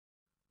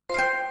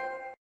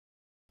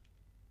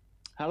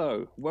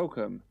Hello,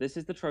 welcome. This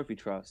is the Trophy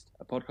Trust,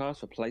 a podcast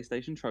for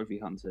PlayStation trophy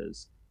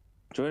hunters.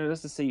 Joining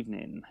us this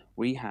evening,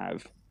 we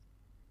have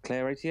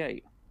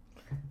Claire88,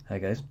 Hi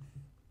guys.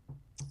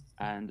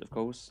 and of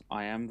course,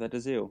 I am the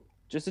Dazil.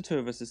 Just the two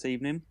of us this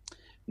evening.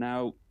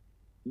 Now,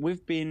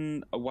 we've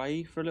been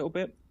away for a little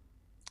bit,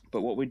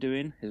 but what we're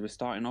doing is we're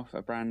starting off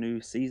a brand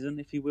new season,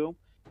 if you will.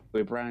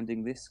 We're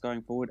branding this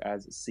going forward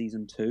as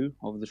season 2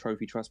 of the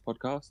Trophy Trust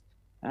podcast,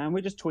 and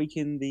we're just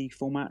tweaking the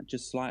format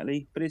just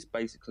slightly, but it's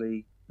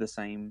basically the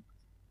same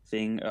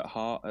thing at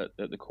heart,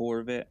 at the core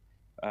of it.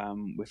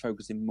 We're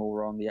focusing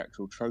more on the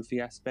actual trophy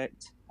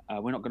aspect.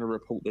 We're not going to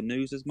report the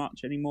news as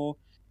much anymore.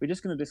 We're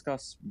just going to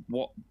discuss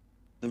what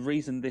the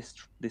reason this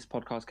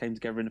podcast came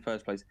together in the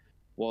first place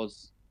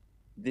was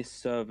this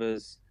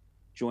server's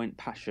joint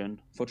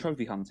passion for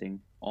trophy hunting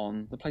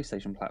on the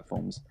PlayStation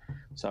platforms.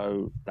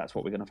 So that's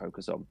what we're going to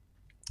focus on.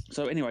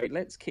 So anyway,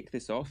 let's kick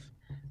this off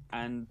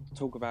and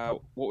talk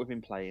about what we've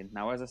been playing.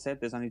 Now, as I said,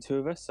 there's only two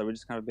of us, so we're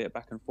just kind of a bit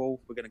back and forth.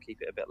 We're going to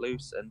keep it a bit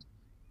loose, and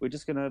we're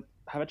just going to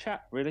have a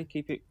chat, really,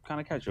 keep it kind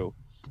of casual.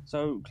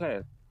 So,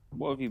 Claire,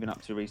 what have you been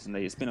up to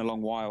recently? It's been a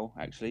long while,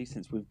 actually,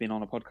 since we've been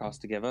on a podcast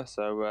together,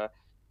 so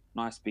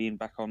nice being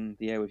back on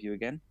the air with you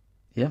again.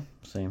 Yeah,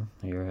 same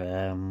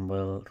here.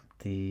 Well,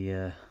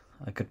 the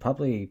I could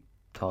probably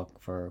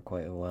talk for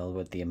quite a while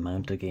with the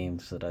amount of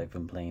games that I've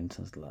been playing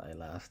since I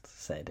last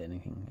said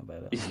anything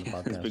about it on the It's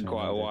podcast been or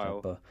quite anything a like that.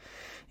 while. But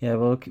yeah,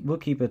 we'll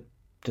keep it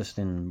just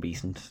in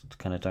recent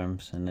kind of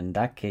terms. And in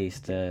that case,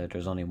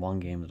 there's only one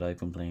game that I've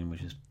been playing,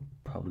 which is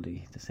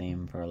probably the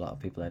same for a lot of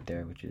people out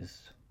there, which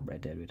is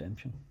Red Dead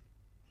Redemption.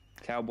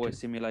 Cowboy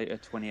Simulator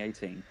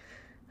 2018.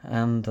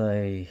 And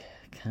I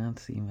can't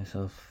see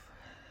myself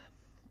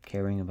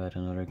caring about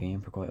another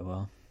game for quite a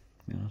while,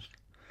 to be honest.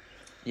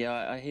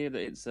 Yeah, I hear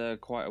that it's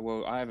quite a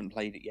well. I haven't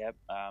played it yet.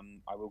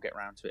 I will get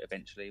around to it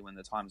eventually when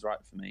the time's right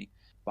for me.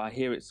 But I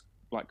hear it's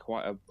like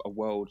quite a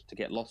world to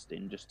get lost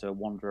in, just to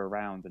wander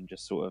around and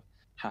just sort of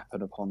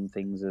happen upon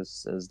things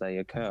as they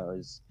occur.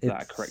 Is that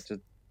a It's correct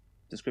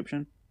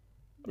description?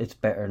 it's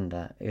better than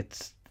that.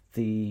 It's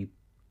the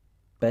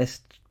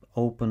best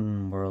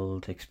open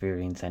world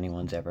experience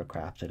anyone's ever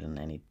crafted in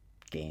any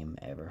game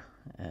ever.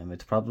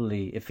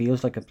 It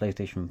feels like a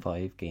PlayStation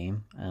 5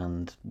 game,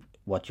 and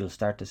what you'll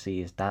start to see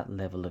is that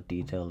level of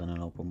detail in an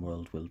open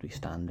world will be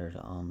standard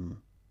on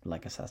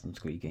like Assassin's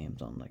Creed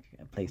games on like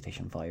a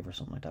PlayStation 5 or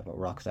something like that. But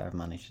Rockstar have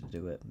managed to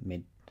do it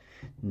mid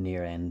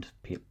near end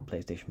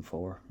PlayStation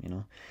 4.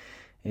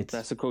 It's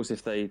That's of course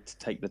if they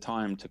take the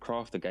time to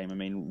craft the game. I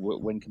mean,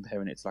 when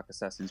comparing it to like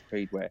Assassin's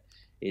Creed, where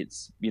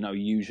it's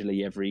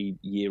usually every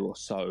year or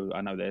so.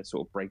 I know they're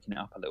sort of breaking it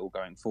up a little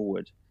going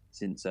forward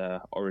since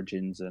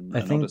Origins and, I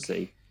and Odyssey.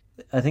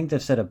 think I think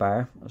they've set a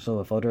bar. So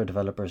if other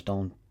developers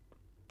don't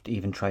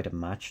even try to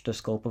match the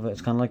scope of it,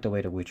 it's kind of like the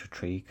way The Witcher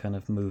 3 kind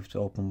of moved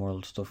open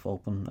world stuff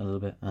open a little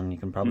bit, and you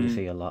can probably Mm,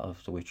 see a lot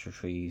of The Witcher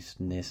 3's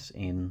ness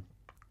in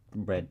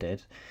Red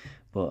Dead.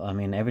 But I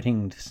mean,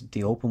 everything.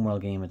 The open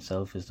world game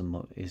itself is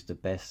the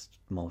best,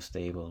 most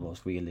stable,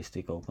 most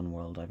realistic open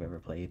world I've ever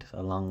played,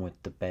 along with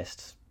the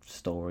best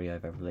story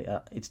I've ever played.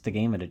 It's the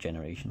game of the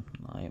generation.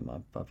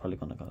 I'm probably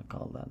gonna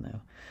call that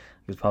now.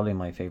 It's probably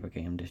my favorite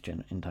game this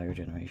entire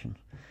generation.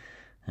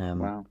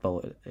 wow.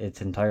 But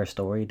its entire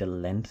story, the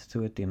length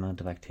to it, the amount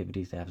of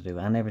activities they have to do,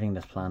 and everything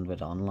that's planned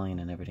with online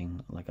and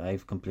everything. Like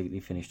I've completely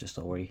finished the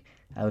story.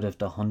 Out of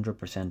the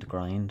 100%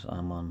 grind,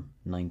 I'm on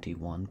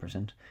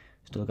 91%.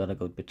 Still got a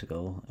good bit to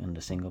go in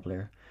the single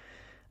player.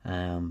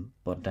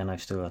 But then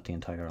I've still got the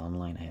entire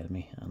online ahead of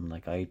me, and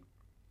like I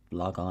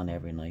log on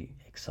every night,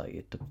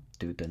 excited to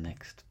do the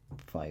next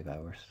 5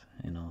 hours.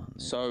 You know,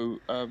 So,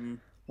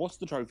 what's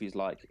the trophies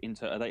like?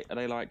 Are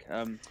they like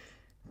how it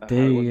was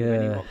they with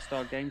any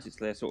Rockstar games? It's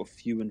they're sort of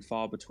few and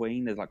far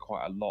between. There's like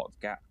quite a lot of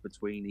gap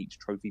between each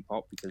trophy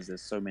pop because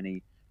there's so many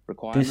This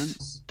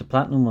requirements. the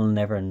platinum will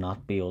never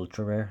not be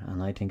ultra rare,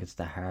 and I think it's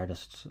the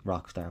hardest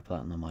Rockstar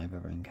platinum I've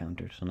ever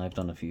encountered, and I've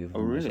done a few of Oh,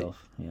 them really?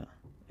 myself. Yeah,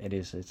 it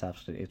is. It's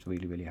absolutely. It's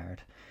really really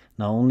hard.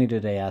 Not only do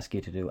they ask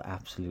you to do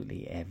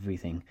absolutely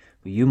everything,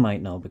 but you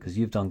might know because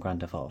you've done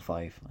Grand Theft Auto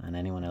 5, and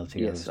anyone else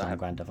here who's Yes, I done have.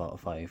 Grand Theft Auto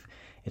 5,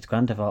 it's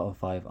Grand Theft Auto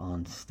 5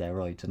 on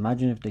steroids.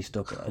 Imagine if they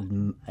stuck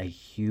a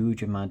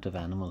huge amount of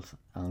animals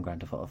on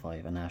Grand Theft Auto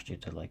 5 and asked you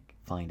to like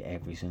find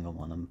every single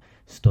one of them,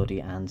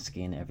 study and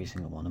skin every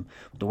single one of them.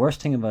 The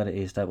worst thing about it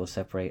is that will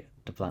separate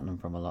the platinum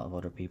from a lot of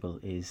other people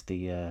is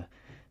the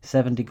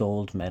 70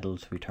 gold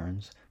medals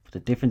returns. But the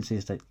difference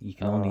is that you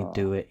can only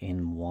do Oh, it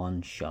in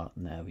one shot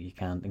now. You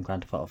can't in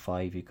Grand Theft Auto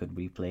 5 you could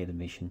replay the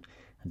mission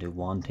and do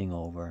one thing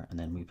over and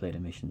then replay the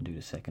mission and do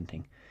the second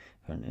thing.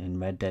 In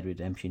Red Dead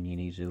Redemption you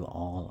need to do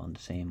all on the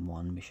same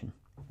one mission.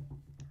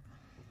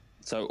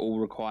 So all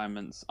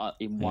requirements are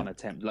in Yeah. one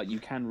attempt. Like you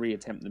can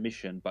reattempt the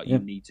mission, but you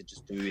Yeah. need to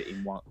just do it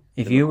in one.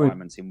 If The you were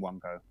requirements in one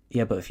go.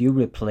 Yeah, but if you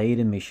replay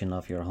the mission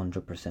of your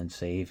 100%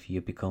 save,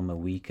 you become a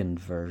weakened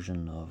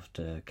version of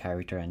the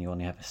character and you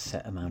only have a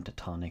set amount of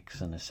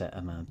tonics and a set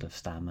amount of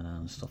stamina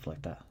and stuff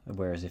like that.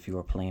 Whereas if you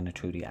were playing it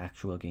through the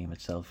actual game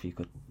itself, you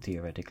could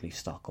theoretically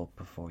stock up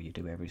before you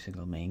do every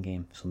single main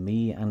game. So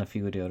me and a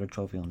few of the other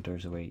trophy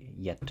hunters who are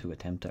yet to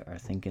attempt it are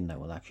thinking that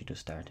we'll actually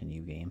just start a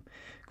new game.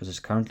 Because it's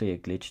currently a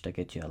glitch that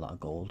gets you a lot of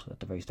gold at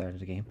the very start of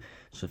the game.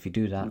 So if you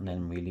do that and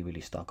then really,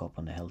 really stock up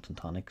on the health and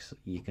tonics,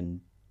 you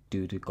can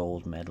do the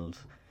gold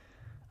medals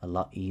a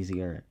lot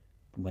easier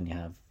when you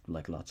have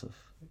like lots of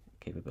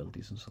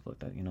capabilities and stuff like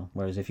that, you know.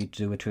 Whereas if you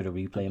do it through the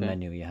replay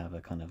menu, you have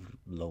a kind of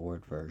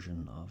lowered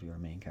version of your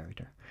main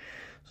character.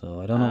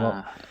 So I don't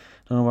know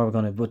where we're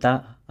going to put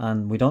that,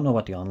 and we don't know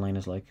what the online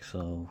is like.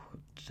 So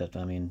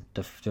I mean,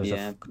 there's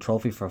a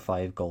trophy for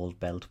 5 gold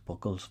belt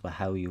buckles, but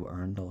how you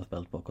earn those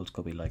belt buckles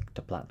could be like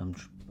the platinum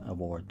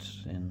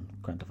awards in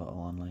Grand Theft Auto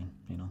Online,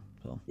 you know.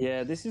 So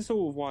yeah, this is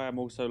sort of why I'm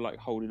also like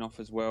holding off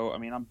as well. I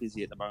mean, I'm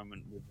busy at the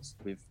moment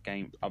with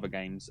other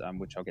games,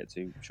 which I'll get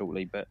to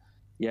shortly. But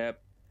yeah,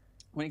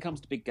 when it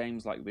comes to big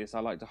games like this, I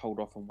like to hold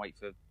off and wait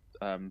for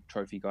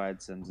trophy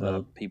guides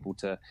and people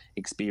to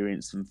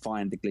experience and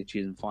find the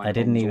glitches and find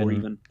problems,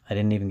 I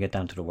didn't even get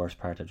down to the worst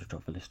part of the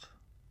trophy list.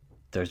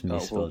 There's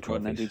missable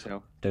trophies.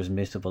 There's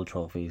missable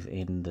trophies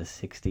in the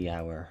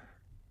 60-hour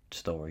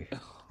story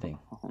thing.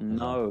 Oh,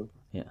 no. Well.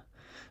 Yeah.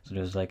 So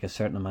there's like a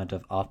certain amount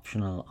of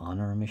optional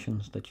honor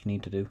missions that you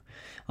need to do.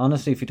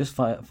 Honestly, if you just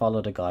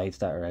follow the guides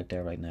that are out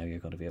there right now, you're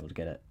going to be able to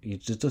get it.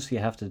 You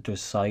have to do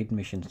side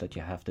missions that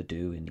you have to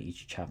do in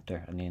each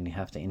chapter, and then you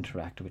have to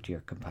interact with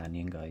your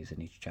companion guys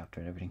in each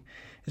chapter and everything.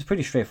 It's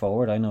pretty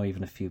straightforward. I know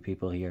even a few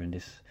people here in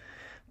this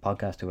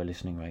podcast who are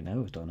listening right now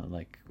have done it,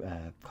 like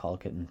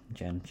Colkit and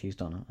Jen, she's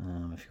done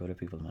it. A few other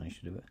people managed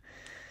to do it.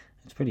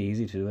 It's pretty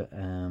easy to do it.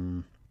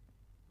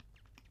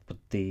 But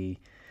the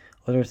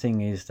other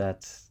thing is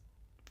that,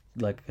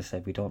 like I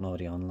said, we don't know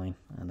the online,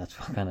 and that's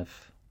kind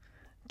of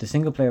the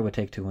single player would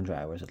take 200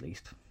 hours at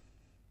least.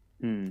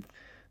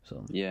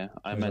 So yeah,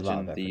 I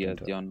imagine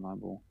the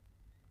online will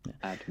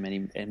add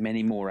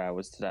many more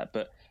hours to that.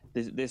 But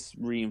this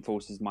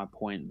reinforces my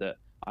point that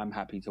I'm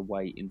happy to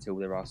wait until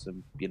there are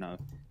some,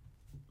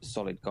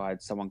 solid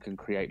guides. Someone can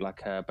create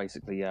like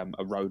basically a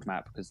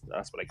roadmap, because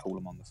that's what they call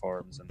them on the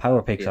forums. And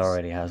PowerPix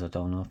already has it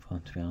done up,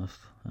 to be honest.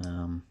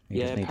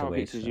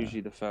 PowerPix is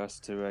usually the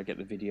first to get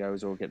the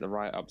videos or get the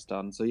write-ups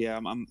done. So yeah,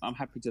 I'm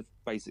happy to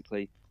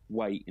basically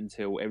wait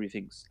until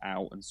everything's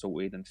out and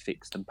sorted and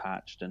fixed and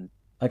patched. And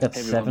I got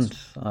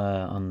 7th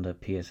on the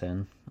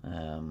PSN.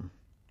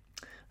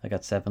 I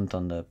got 7th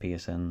on the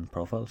PSN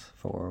profiles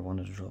for one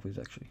of the trophies,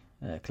 actually,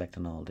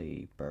 collecting all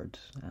the birds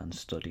and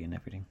study and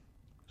everything.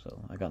 So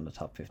I got in the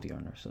top 50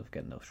 earners of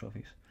getting those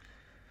trophies.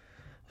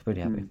 I was pretty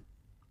happy.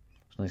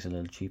 It's a nice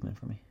little achievement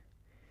for me.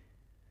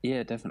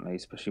 Yeah, definitely,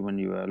 especially when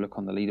you look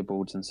on the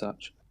leaderboards and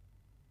such.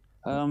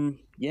 So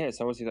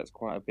obviously that's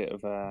quite a bit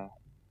of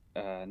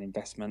an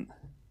investment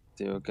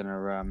you're going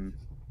to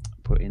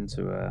put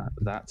into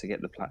that to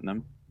get the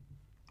platinum.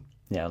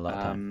 Yeah, a lot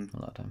of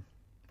time.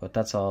 But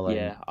that's all.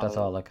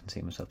 All I can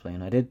see myself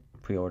playing. I did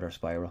pre-order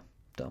Spyro,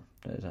 though.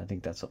 I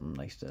think that's something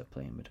nice to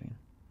play in between.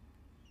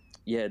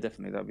 Yeah,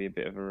 definitely. That'd be a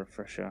bit of a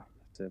refresher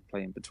to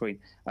play in between.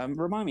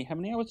 Remind me, how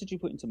many hours did you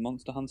put into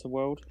Monster Hunter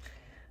World?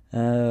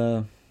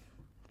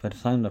 By the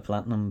time the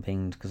platinum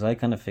pinged, because I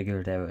kind of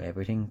figured out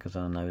everything, because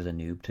I was a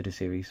noob to the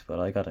series, but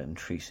I got it in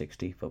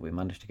 360. But we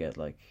managed to get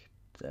like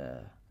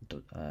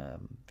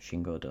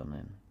Shingo done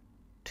in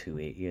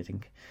 280, I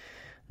think.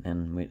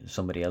 And then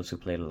somebody else who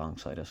played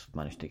alongside us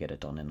managed to get it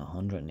done in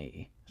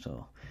 180.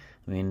 So,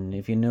 I mean,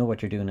 if you know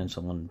what you're doing and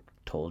someone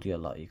told you a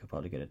lot, you could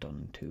probably get it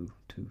done in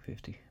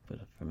 250. But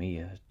for me,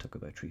 it took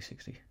about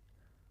 360.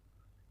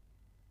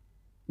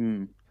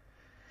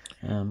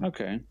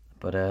 Okay.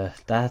 But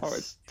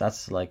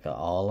that's like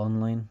all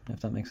online,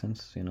 if that makes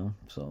sense,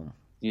 So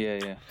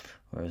yeah.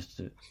 Whereas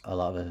a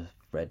lot of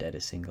Red Dead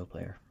is single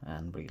player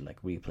and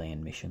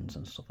replaying missions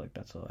and stuff like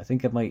that. So I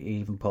think it might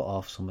even put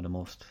off some of the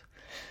most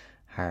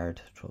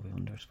hard trophy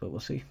hunters, but we'll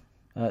see.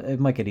 It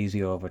might get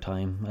easier over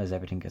time as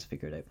everything gets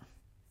figured out.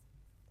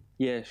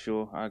 Yeah,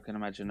 sure. I can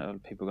imagine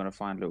people are going to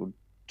find little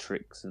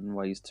tricks and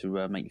ways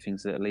to make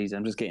things a little easier.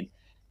 I'm just getting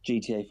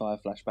GTA 5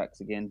 flashbacks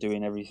again,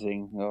 doing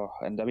everything.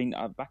 And I mean,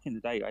 back in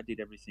the day, I did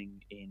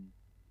everything in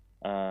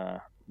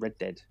Red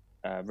Dead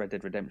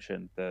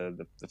Redemption,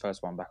 the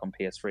first one back on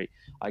PS3.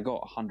 I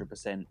got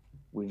 100%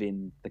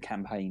 within the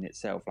campaign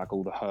itself, like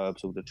all the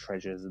herbs, all the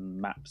treasures and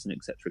maps and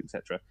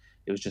etc.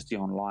 It was just the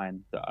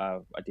online that I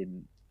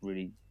didn't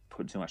really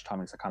put too much time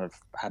in, because I kind of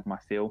had my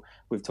feel.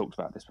 We've talked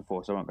about this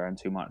before, so I won't go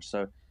into too much.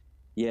 So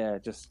yeah,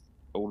 just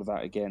all of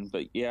that again.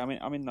 But yeah, I mean,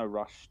 I'm in no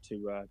rush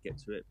to get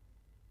to it,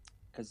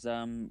 because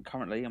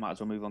currently, I might as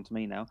well move on to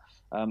me now.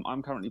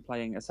 I'm currently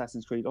playing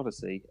Assassin's Creed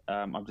Odyssey.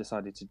 I've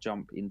decided to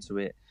jump into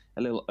it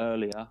a little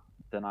earlier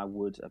than I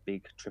would a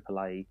big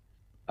AAA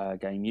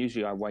game.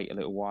 Usually I wait a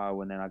little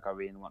while and then I go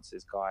in once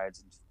there's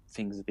guides and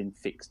things have been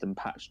fixed and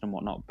patched and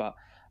whatnot. But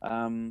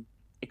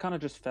it kind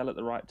of just fell at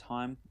the right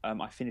time.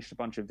 I finished a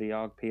bunch of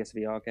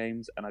PSVR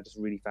games, and I just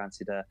really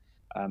fancied a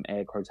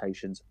air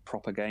quotations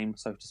proper game,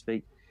 so to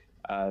speak,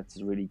 to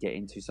really get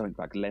into something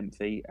like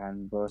lengthy.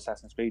 And where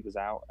Assassin's Creed was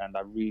out, and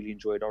I really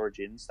enjoyed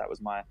Origins. That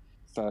was my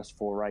first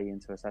foray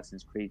into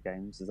Assassin's Creed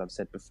games, as I've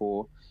said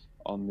before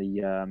on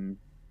the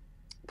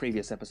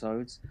previous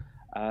episodes.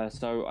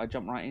 So I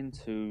jumped right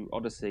into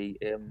Odyssey.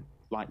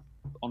 Like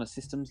on a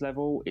systems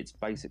level, it's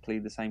basically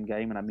the same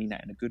game, and I mean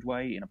that in a good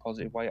way, in a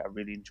positive way. I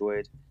really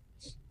enjoyed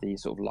the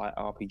sort of light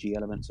RPG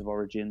elements of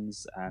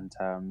Origins, and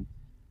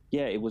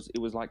yeah, it was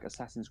like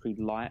Assassin's Creed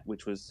Light,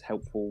 which was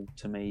helpful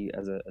to me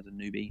as a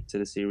newbie to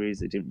the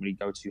series. It didn't really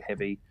go too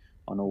heavy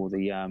on all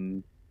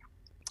the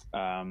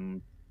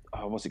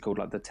what's it called,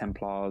 like the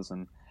Templars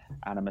and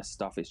Animus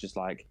stuff. It's just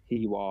like, here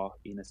you are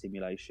in a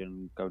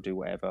simulation, go do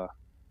whatever,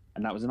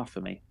 and that was enough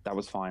for me. That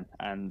was fine,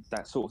 and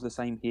that's sort of the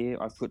same here.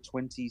 I've put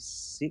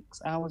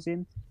 26 hours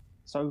in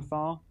so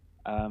far.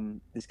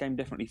 This game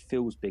definitely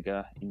feels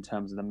bigger in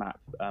terms of the map,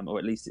 or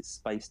at least it's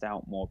spaced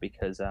out more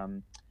because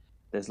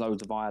there's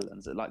loads of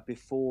islands. Like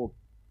before,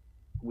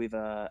 with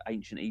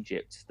ancient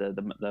Egypt,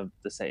 the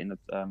setting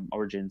of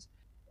Origins,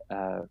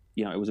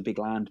 it was a big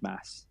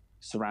landmass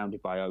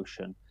surrounded by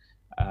ocean.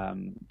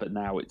 But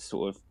now it's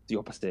sort of the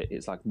opposite.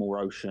 It's like more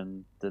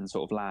ocean than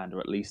sort of land, or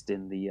at least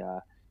in the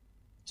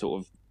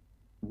sort of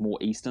more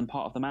eastern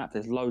part of the map.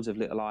 There's loads of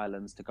little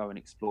islands to go and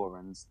explore,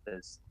 and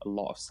there's a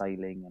lot of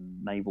sailing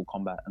and naval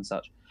combat and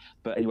such.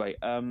 But anyway,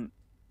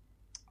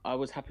 I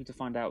was happy to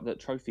find out that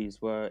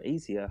trophies were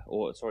easier,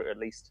 or sorry, at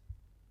least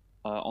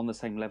on the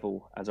same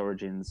level as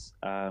Origins,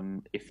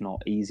 if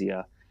not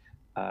easier.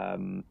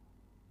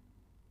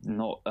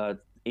 Not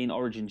In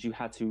Origins, you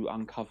had to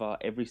uncover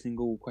every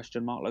single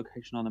question mark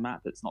location on the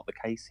map. That's not the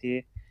case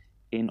here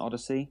in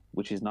Odyssey,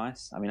 which is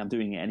nice. I mean, I'm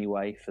doing it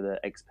anyway for the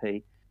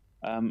XP.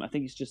 I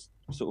think it's just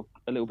sort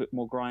of a little bit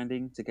more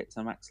grinding to get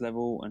to max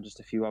level, and just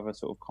a few other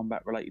sort of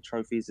combat related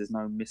trophies. There's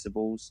no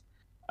missables,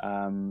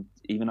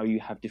 even though you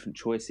have different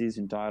choices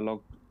in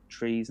dialogue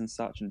trees and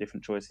such, and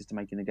different choices to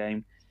make in the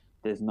game.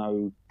 There's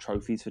no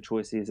trophies for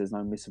choices. There's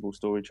no missable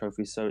story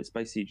trophies. So it's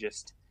basically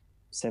just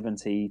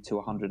 70 to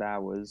 100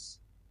 hours.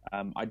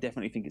 I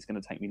definitely think it's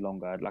going to take me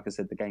longer. Like I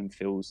said, the game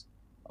feels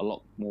a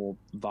lot more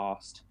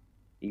vast,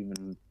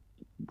 even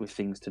with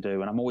things to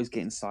do. And I'm always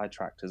getting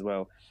sidetracked as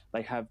well.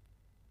 They have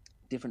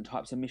different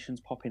types of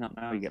missions popping up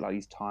now. You get like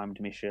these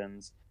timed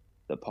missions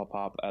that pop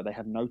up. They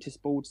have notice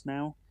boards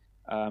now,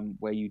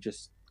 where you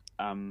just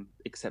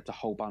accept a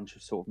whole bunch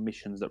of sort of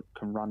missions that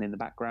can run in the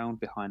background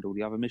behind all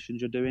the other missions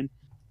you're doing.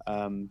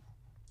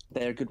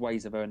 They're good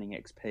ways of earning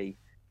XP.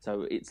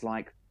 So it's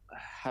like,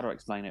 how do I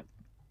explain it?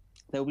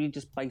 There'll be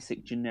just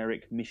basic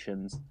generic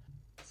missions.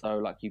 So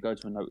like you go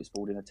to a notice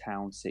board in a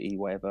town, city,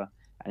 whatever,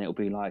 and it'll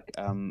be like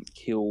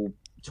kill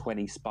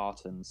 20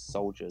 Spartans,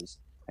 soldiers,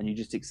 and you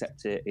just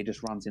accept it. It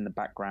just runs in the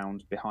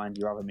background behind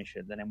your other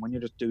mission. And then when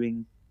you're just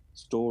doing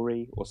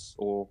story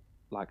or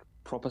like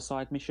proper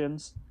side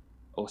missions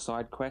or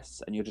side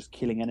quests, and you're just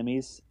killing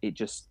enemies, it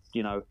just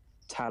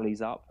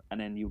tallies up, and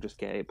then you'll just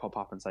get it pop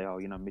up and say, oh,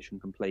 mission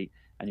complete,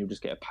 and you'll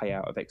just get a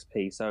payout of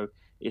XP. So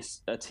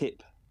it's a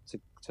tip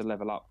to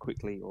level up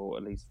quickly, or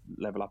at least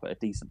level up at a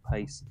decent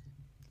pace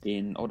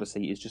in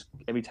Odyssey, is just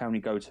every town you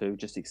go to,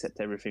 just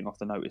accept everything off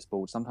the notice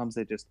board. Sometimes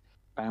they're just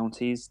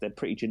bounties. They're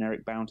pretty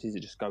generic bounties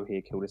that just go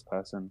here, kill this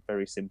person,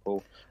 very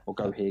simple, or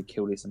go here,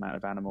 kill this amount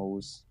of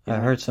animals. I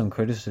heard some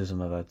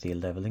criticism about the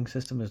leveling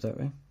system. Is that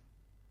right?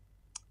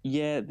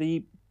 Yeah,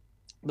 the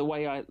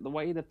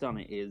way they've done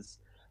it is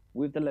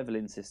with the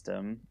leveling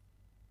system.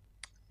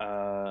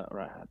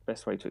 Right,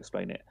 best way to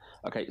explain it.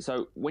 Okay,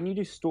 so when you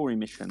do story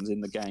missions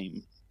in the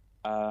game,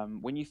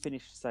 when you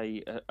finish,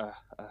 say, a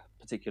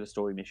particular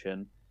story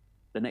mission,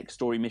 the next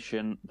story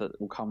mission that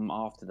will come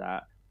after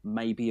that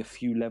may be a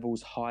few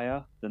levels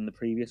higher than the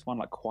previous one,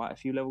 like quite a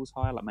few levels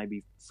higher, like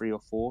maybe 3 or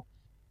 4,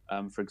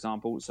 for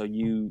example. So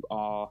you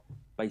are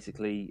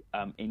basically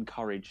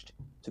encouraged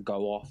to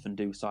go off and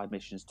do side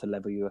missions to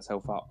level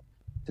yourself up.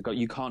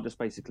 You can't just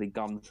basically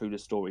gun through the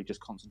story,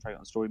 just concentrate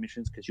on story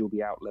missions, because you'll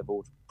be out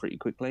leveled pretty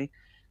quickly.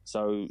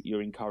 So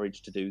you're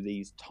encouraged to do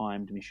these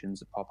timed missions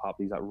that pop up,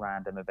 these like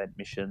random event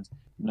missions,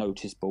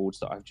 notice boards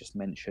that I've just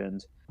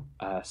mentioned,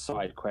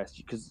 side quests,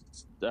 because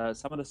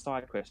some of the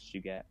side quests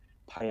you get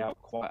pay out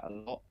quite a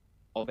lot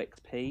of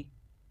XP,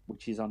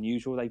 which is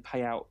unusual. They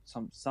pay out,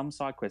 some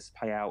side quests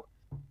pay out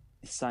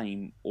the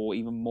same or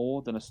even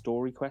more than a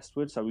story quest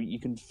would. So you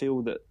can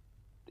feel that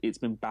it's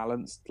been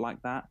balanced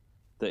like that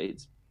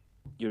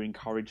you're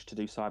encouraged to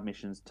do side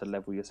missions to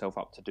level yourself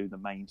up to do the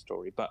main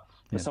story. But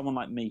for someone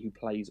like me who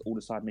plays all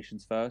the side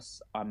missions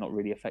first, I'm not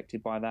really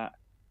affected by that,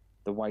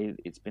 the way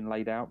it's been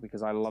laid out,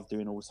 because I love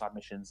doing all the side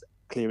missions,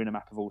 clearing a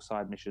map of all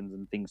side missions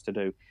and things to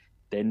do,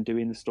 then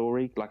doing the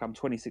story. Like I'm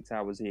 26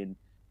 hours in,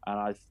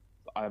 and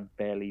I've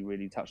barely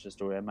really touched the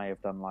story. I may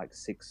have done like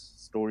 6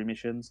 story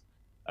missions.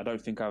 I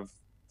don't think I've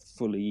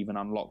fully even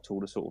unlocked all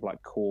the sort of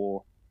like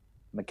core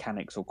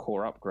mechanics or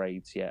core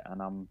upgrades yet,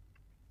 and I'm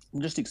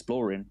just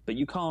exploring. But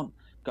you can't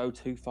go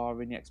too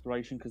far in the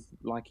exploration because,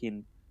 like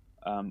in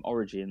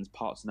Origins,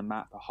 parts of the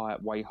map are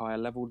way higher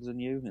levels than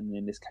you, and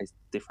in this case,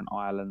 different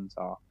islands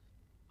are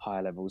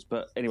higher levels.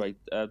 But anyway,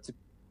 to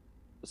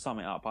sum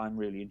it up, I'm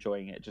really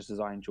enjoying it, just as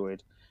I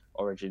enjoyed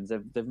Origins.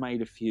 They've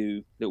made a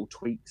few little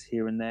tweaks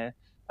here and there.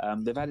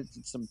 They've added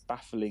some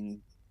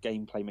baffling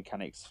gameplay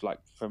mechanics, like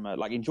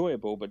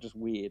enjoyable but just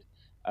weird.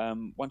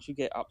 Once you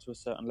get up to a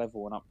certain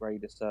level and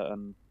upgrade a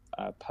certain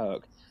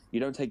perk, you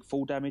don't take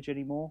full damage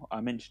anymore.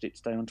 I mentioned it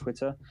today on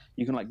Twitter.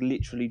 You can like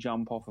literally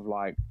jump off of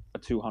like a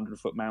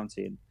 200-foot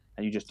mountain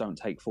and you just don't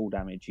take full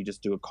damage. You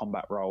just do a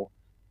combat roll,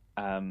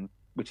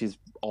 which is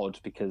odd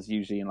because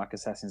usually in like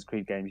Assassin's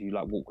Creed games you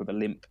like walk with a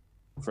limp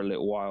for a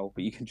little while,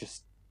 but you can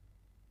just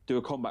do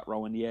a combat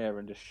roll in the air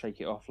and just shake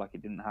it off like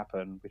it didn't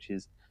happen, which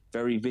is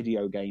very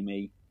video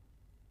gamey.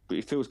 But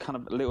it feels kind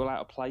of a little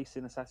out of place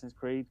in Assassin's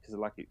Creed because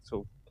like it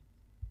sort of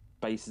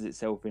bases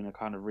itself in a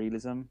kind of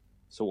realism,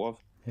 sort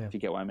of. Yeah. If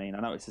you get what I mean. I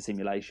know it's a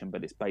simulation,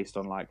 but it's based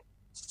on like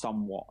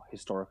somewhat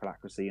historical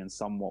accuracy and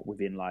somewhat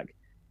within like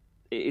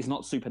it's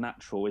not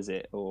supernatural, is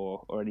it,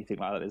 or anything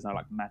like that? There's no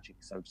like magic,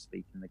 so to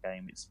speak, in the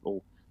game. It's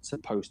all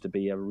supposed to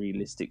be a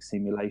realistic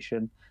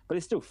simulation, but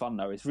it's still fun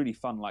though. It's really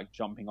fun, like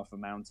jumping off a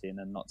mountain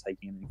and not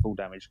taking any full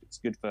damage. It's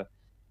good for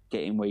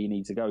getting where you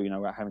need to go. You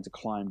know, without having to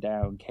climb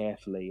down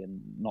carefully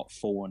and not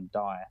fall and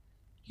die.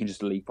 You can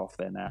just leap off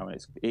there now, and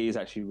it is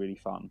actually really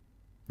fun.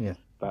 Yeah,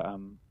 but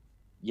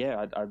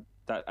yeah,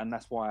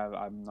 that's why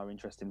I'm no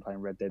interest in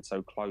playing Red Dead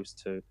so close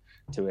to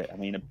it. I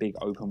mean, a big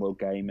open world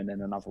game and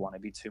then another one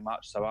would be too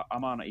much. So I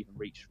might not even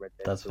reach Red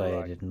Dead. that's why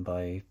I didn't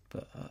buy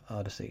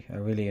Odyssey.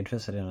 I'm really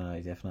interested in it.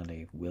 I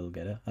definitely will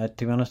get it.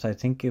 To be honest, I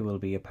think it will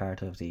be a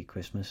part of the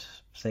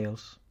Christmas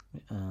sales,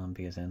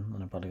 PSN,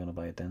 and I'm probably going to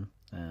buy it then.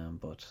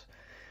 But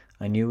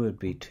I knew it would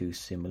be too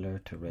similar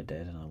to Red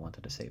Dead, and I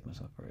wanted to save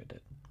myself for Red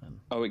Dead.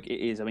 Oh, it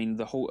is. I mean,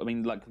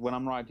 like when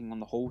I'm riding on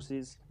the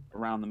horses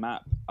around the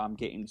map, I'm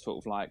getting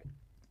sort of like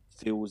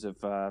feels of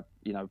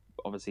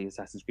obviously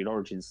Assassin's Creed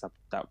Origins stuff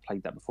that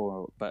played that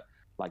before, but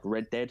like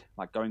Red Dead,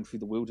 like going through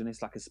the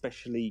wilderness, like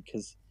especially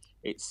because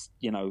it's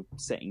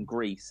set in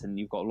Greece and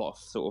you've got a lot of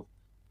sort of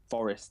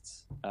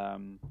forests.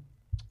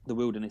 The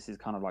wilderness is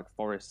kind of like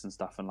forests and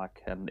stuff,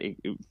 and it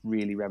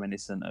really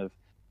reminiscent of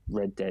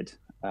Red Dead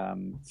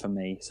for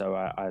me. So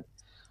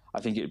I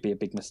think it would be a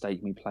big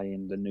mistake me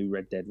playing the new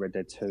Red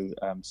Dead 2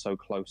 so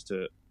close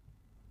to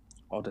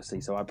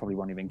Odyssey. So I probably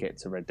won't even get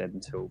to Red Dead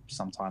until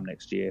sometime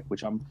next year,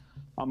 which I'm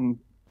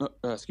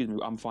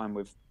fine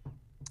with.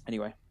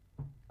 Anyway,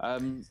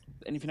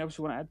 anything else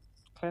you want to add,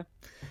 Claire?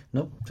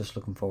 Nope, just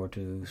looking forward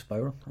to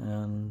Spyro,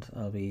 and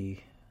I'll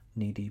be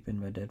knee deep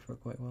in Red Dead for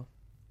quite a while.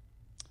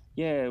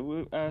 Yeah,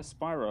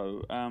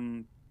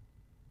 Spyro.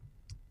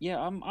 Yeah,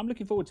 I'm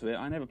looking forward to it.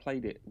 I never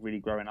played it really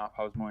growing up.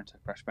 I was more into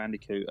Crash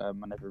Bandicoot. I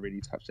never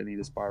really touched any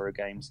of the Spyro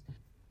games,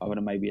 other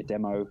than maybe a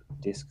demo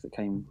disc that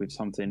came with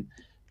something.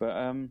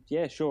 But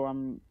yeah, sure.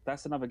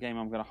 That's another game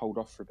I'm going to hold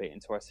off for a bit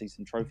until I see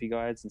some trophy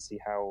guides and see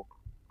how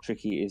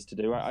tricky it is to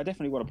do. I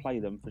definitely want to play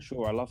them for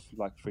sure. I love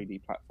like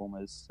 3D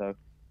platformers, so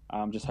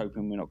I'm just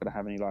hoping we're not going to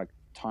have any like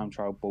time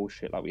trial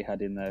bullshit like we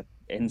had in the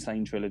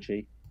Insane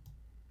trilogy.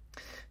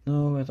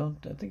 No, I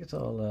don't. I think it's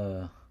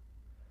all.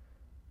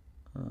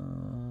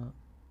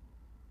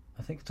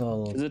 I think it's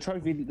all. The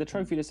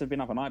trophy lists have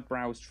been up, and I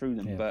browsed through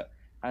them, Yeah. but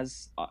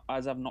as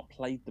I've not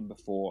played them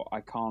before,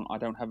 I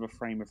don't have a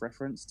frame of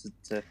reference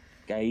to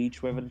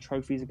gauge whether the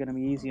trophies are going to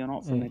be easy or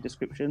not from their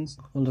descriptions.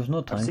 Well, there's no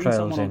I've time seen trials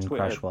someone on in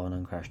Twitter- Crash 1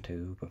 and Crash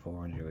 2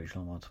 before in the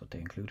original ones, but they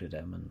included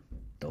them in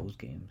those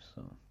games.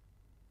 So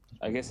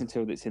I guess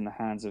until it's in the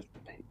hands of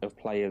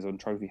players and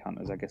trophy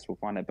hunters, I guess we'll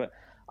find it. But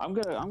I'm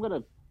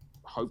gonna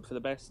hope for the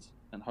best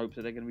and hope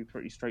that they're going to be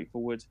pretty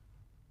straightforward.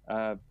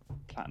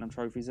 Platinum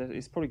trophies.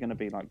 It's probably going to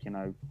be like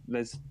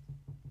there's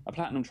a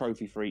platinum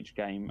trophy for each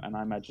game, and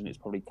I imagine it's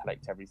probably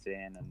collect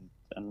everything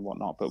and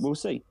whatnot. But we'll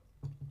see.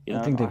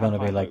 I think they're going to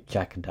be like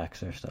Jak and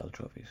Daxter style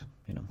trophies.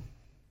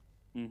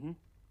 Mm-hmm.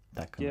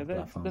 That kind of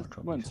platformer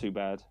trophies. Weren't too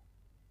bad.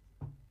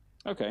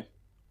 Okay.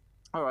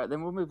 All right,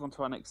 then we'll move on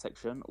to our next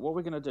section. What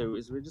we're going to do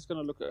is we're just going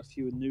to look at a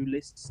few new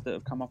lists that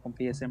have come up on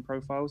PSN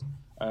profiles,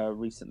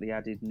 recently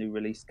added new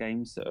release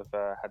games that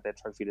have had their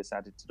trophy list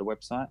added to the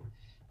website.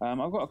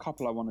 I've got a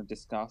couple I want to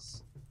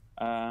discuss.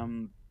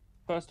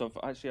 First off,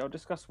 actually, I'll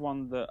discuss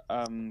one that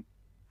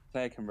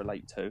Claire can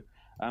relate to.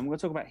 I'm going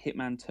to talk about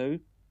Hitman 2.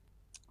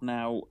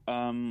 Now,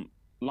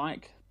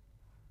 like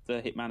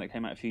the Hitman that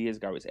came out a few years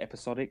ago, it's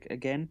episodic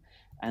again,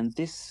 and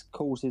this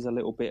causes a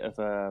little bit of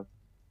a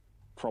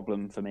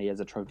problem for me as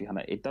a trophy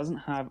hunter. It doesn't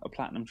have a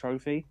platinum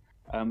trophy.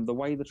 The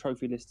way the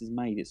trophy list is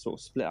made, it's sort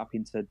of split up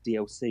into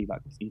DLC,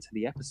 like into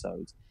the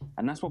episodes,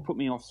 and that's what put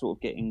me off sort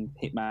of getting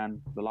Hitman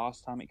the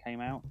last time it came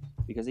out,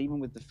 because even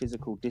with the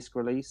physical disc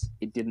release,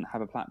 it didn't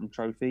have a platinum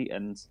trophy,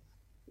 and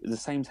the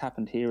same's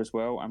happened here as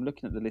well. I'm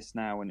looking at the list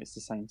now, and it's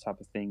the same type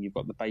of thing. You've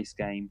got the base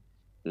game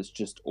that's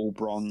just all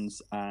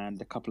bronze and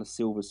a couple of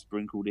silvers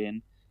sprinkled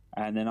in,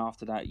 and then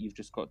after that, you've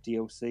just got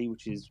DLC,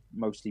 which is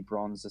mostly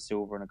bronze, a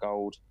silver, and a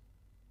gold.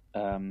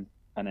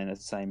 And then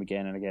it's the same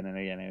again and again and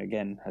again and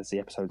again as the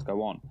episodes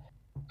go on.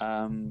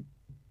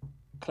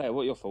 Claire,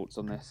 what are your thoughts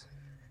on this?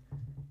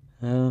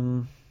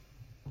 Um,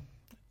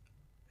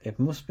 it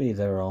must be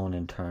their own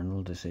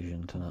internal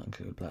decision to not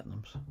include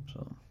platinums.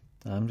 So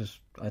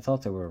I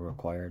thought they were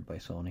required by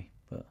Sony,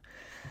 but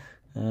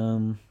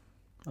I'm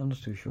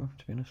just too sure,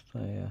 to be honest.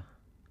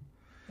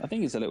 I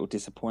think it's a little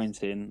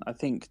disappointing. I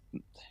think,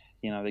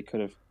 they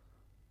could have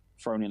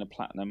thrown in a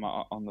platinum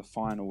on the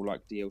final,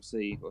 like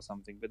DLC or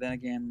something. But then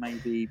again,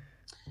 maybe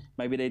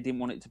they didn't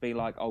want it to be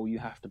like, oh, you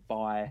have to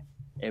buy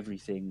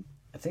everything.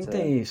 I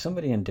think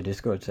somebody in the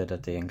Discord said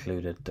that they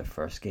included the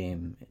first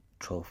game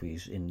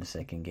trophies in the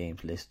second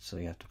game's list, so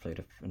you have to play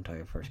the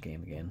entire first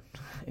game again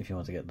if you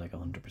want to get like 100%.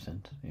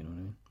 You know what I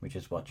mean? Which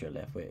is what you're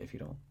left with if you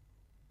don't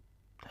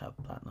have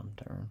platinum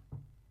to earn.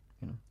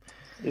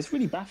 It's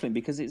really baffling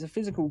because it's a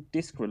physical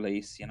disc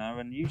release,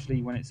 and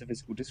usually when it's a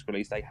physical disc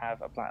release, they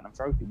have a platinum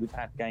trophy. We've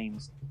had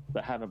games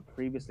that have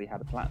previously had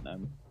a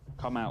platinum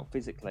come out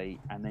physically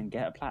and then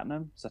get a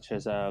platinum, such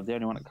as the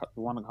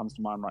one that comes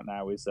to mind right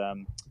now is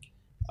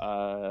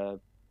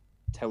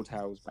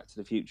Telltale's Back to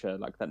the Future.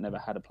 Like, that never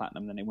had a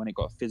platinum. Then when it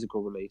got a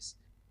physical release,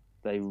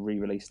 they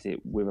re-released it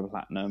with a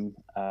platinum.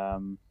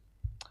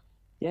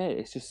 Yeah,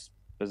 it's just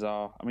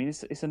bizarre. I mean,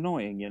 it's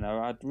annoying,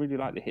 I'd really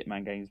like the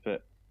Hitman games,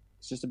 but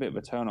it's just a bit of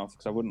a turn off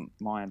because I wouldn't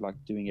mind like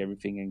doing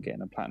everything and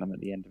getting a platinum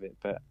at the end of it.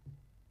 But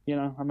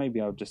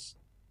maybe I'll just.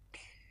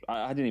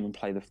 I didn't even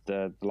play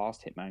the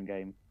last Hitman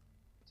game,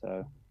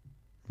 so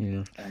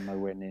yeah, I'm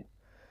nowhere near.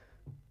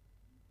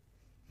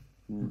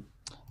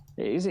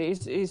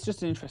 It's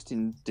just an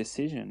interesting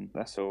decision.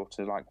 That's all,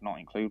 to like not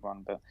include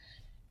one. But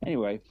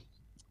anyway,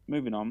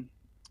 moving on.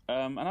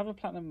 Another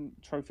platinum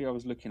trophy I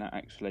was looking at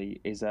actually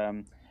is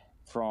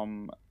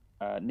from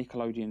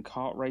Nickelodeon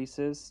Kart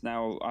Racers.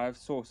 Now, I've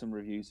saw some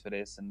reviews for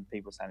this, and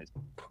people saying it's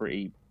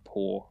pretty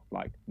poor,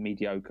 like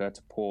mediocre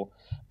to poor.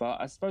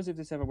 But I suppose if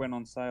this ever went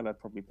on sale, I'd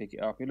probably pick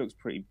it up. It looks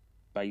pretty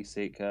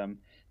basic.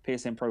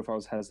 PSN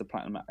Profiles has the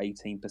platinum at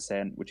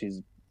 18%, which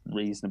is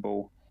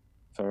reasonable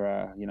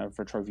for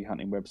for a trophy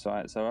hunting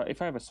website. So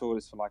if I ever saw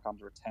this for like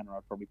under a tenner,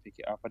 I'd probably pick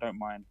it up. I don't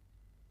mind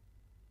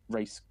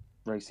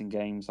racing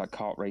games, like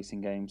kart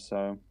racing games.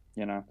 So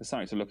there's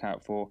something to look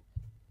out for.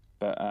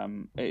 But at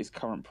its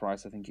current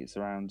price, I think it's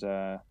around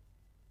 £25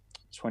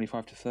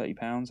 to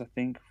 £30. I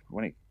think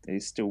when it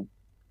is still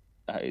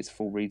at its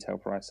full retail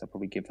price, I'll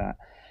probably give that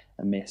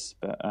a miss.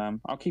 But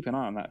I'll keep an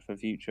eye on that for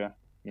future.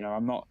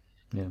 I'm not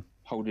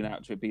holding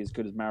out to it be as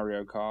good as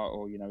Mario Kart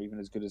or even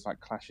as good as like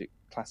classic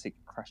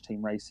Crash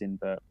Team Racing.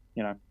 But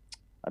I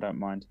don't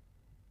mind.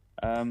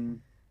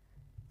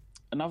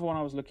 Another one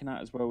I was looking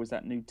at as well was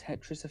that new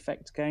Tetris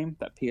Effect game,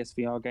 that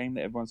PSVR game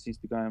that everyone seems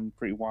to be going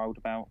pretty wild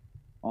about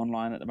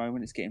online at the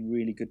moment. It's getting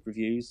really good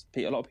reviews.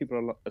 A lot of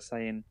people are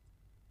saying,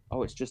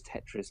 "Oh, it's just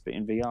Tetris but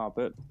in VR,"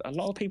 but a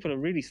lot of people are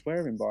really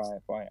swearing by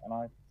it. And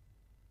I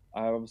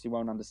obviously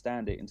won't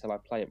understand it until I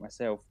play it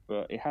myself.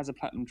 But it has a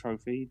platinum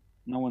trophy.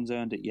 No one's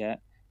earned it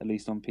yet, at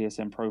least on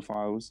PSN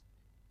Profiles.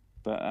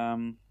 But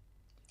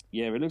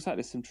yeah, it looks like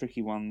there's some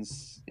tricky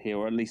ones here,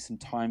 or at least some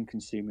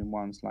time-consuming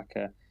ones, like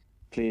a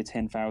clear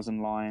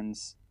 10,000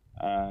 lines,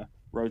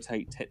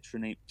 rotate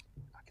tetrani.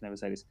 I can never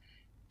say this.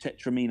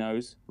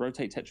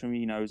 Rotate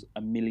Tetraminos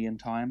 1,000,000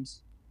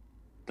 times.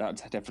 That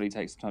definitely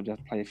takes some time. You have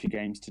to play a few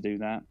games to do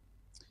that.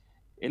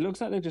 It looks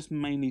like they're just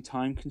mainly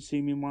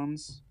time-consuming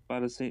ones.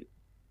 But it's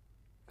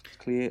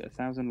clear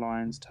 1,000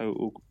 lines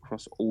total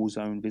across all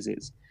zone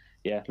visits.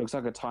 Yeah, looks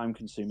like a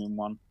time-consuming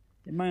one.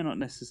 It may not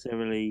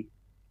necessarily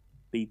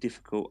be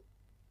difficult.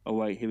 Oh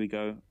wait, here we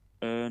go.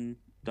 Earn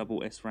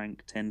double S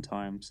rank 10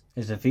 times.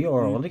 Is it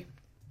VR only?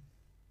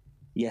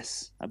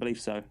 Yes, I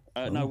believe so.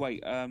 No,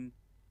 wait.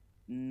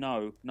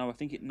 No, I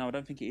think it. No, I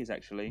don't think it is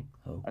actually.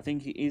 Oh. I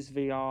think it is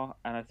VR,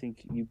 and I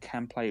think you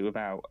can play it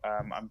without.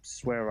 I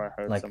swear I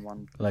heard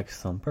someone like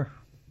Thumper.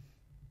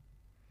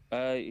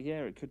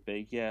 Yeah, it could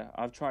be. Yeah,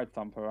 I've tried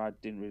Thumper. I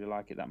didn't really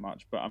like it that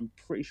much, but I'm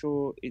pretty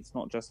sure it's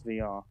not just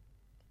VR.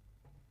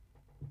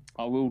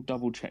 I will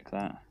double check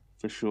that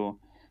for sure.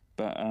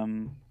 But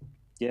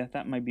yeah,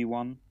 that may be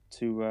one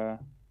to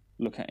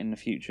look at in the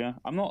future.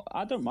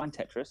 I don't mind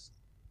Tetris.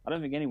 I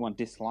don't think anyone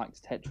dislikes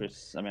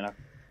Tetris. I mean,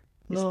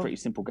 it's a pretty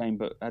simple game,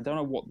 but I don't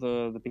know what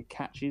the big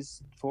catch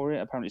is for it.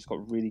 Apparently, it's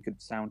got really good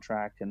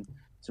soundtrack and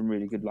some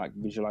really good like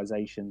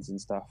visualizations and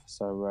stuff.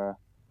 So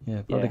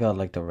yeah, probably got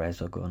like the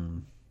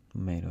Resogun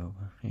made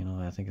over.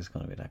 I think it's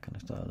going to be that kind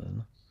of style, isn't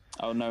it?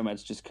 Oh,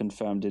 Nomad's just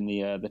confirmed in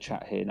the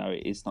chat here. No,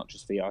 it's not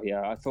just VR.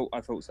 Yeah, I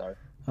thought so.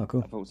 Oh,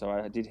 cool. I thought so.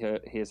 I did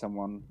hear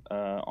someone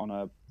on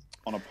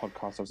a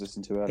podcast I was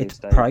listening to earlier. It's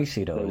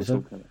pricey though, is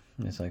it?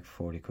 It's like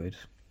 40 quid.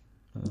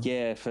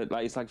 Yeah,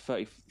 it's like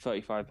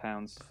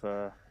 £35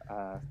 for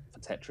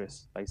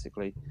Tetris,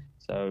 basically.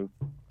 So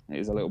it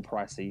is a little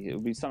pricey. It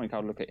would be something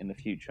I'll look at in the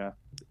future.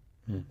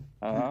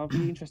 I'll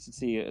be interested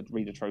to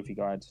read a trophy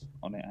guide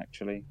on it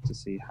actually to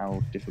see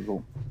how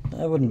difficult.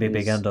 I wouldn't be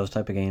big on those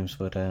type of games,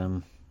 but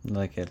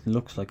like it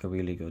looks like a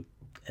really good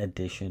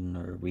addition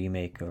or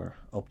remake or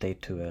update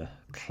to a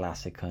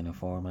classic kind of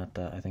format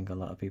that I think a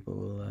lot of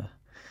people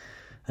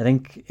I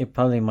think it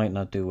probably might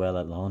not do well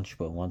at launch,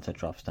 but once it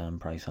drops down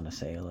price on a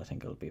sale, I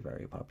think it'll be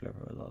very popular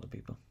for a lot of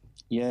people.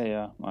 Yeah,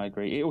 yeah, I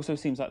agree. It also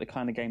seems like the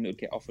kind of game that would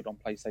get offered on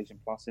PlayStation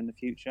Plus in the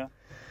future.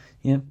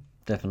 Yeah,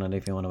 definitely.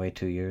 If you want to wait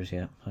 2 years,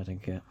 yeah, I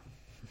think yeah.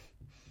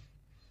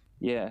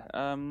 Yeah.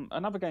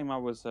 Another game I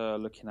was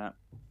looking at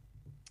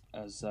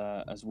as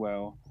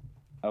well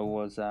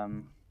was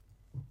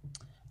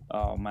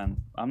oh man,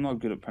 I'm not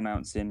good at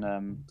pronouncing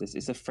this.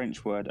 It's a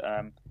French word.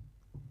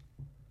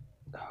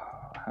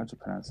 How to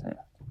pronounce it?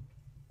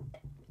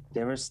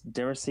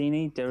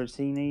 Deracini.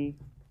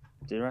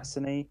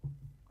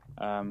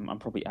 I'm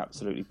probably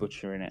absolutely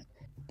butchering it,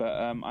 but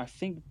I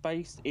think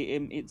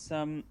it's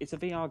a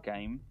VR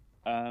game,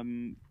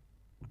 um,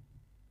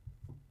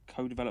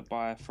 co-developed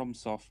by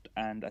FromSoft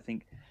and I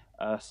think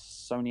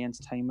Sony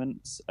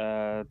Entertainment.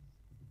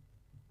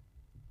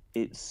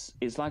 It's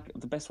like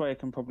the best way I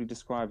can probably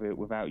describe it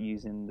without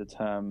using the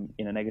term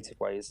in a negative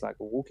way is like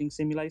a walking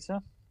simulator.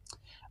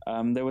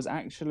 There was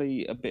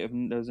actually there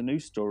was a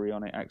news story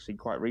on it actually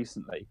quite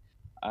recently,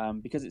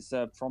 because it's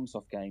a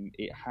FromSoft game.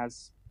 It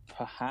has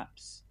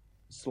perhaps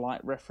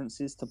slight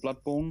references to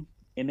Bloodborne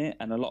in it,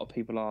 and a lot of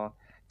people are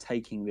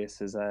taking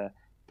this as a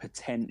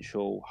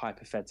potential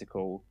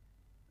hypothetically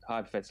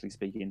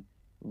speaking,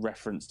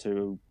 reference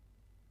to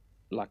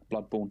like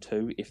Bloodborne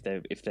 2 if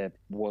there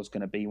was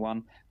going to be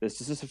one. There's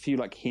just a few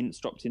like hints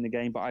dropped in the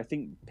game, but I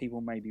think people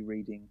may be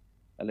reading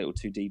a little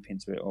too deep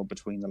into it or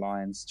between the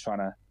lines, trying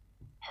to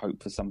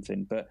hope for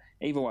something. But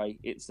either way,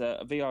 it's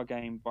a VR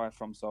game by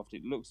FromSoft.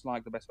 It looks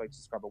like the best way to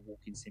describe a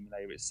walking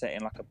simulator. It's set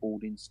in like a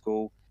boarding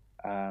school,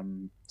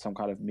 some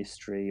kind of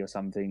mystery or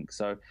something.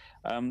 So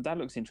that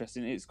looks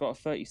interesting. It's got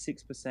a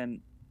 36%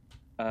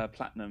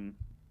 platinum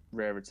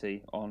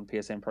rarity on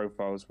PSN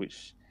profiles,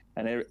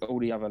 and all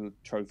the other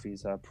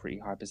trophies are pretty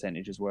high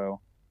percentage as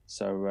well.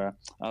 So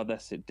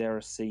that's it,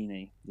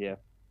 Deracini. Yeah,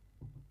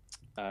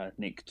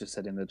 Nick just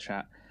said in the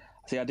chat.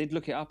 See, I did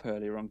look it up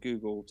earlier on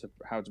Google to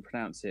how to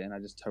pronounce it, and I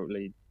just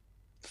totally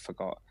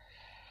forgot.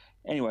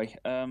 Anyway,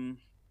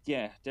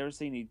 yeah,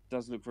 Deracini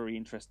does look very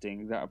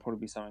interesting. That'll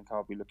probably be something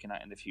I'll be looking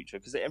at in the future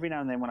because every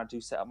now and then when I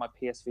do set up my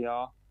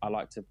PSVR, I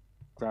like to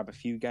grab a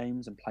few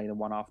games and play them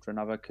one after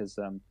another because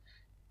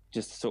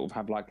just to sort of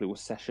have like little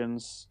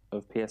sessions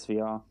of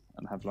PSVR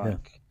and have Yeah.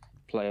 like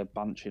play a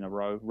bunch in a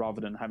row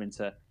rather than having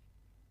to.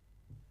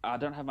 I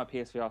don't have my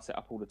PSVR set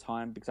up all the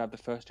time because I have the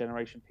first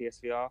generation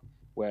PSVR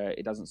where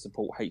it doesn't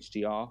support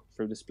HDR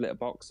through the splitter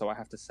box, so I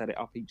have to set it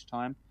up each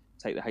time,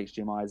 take the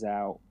HDMI's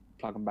out,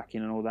 plug them back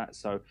in, and all that.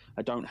 So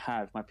I don't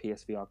have my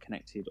PSVR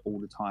connected all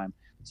the time,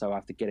 so I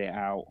have to get it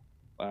out,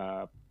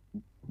 wire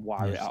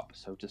it Yes. up,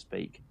 so to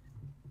speak.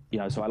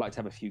 So I like to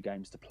have a few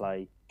games to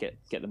play, get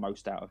the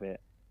most out of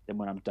it. Then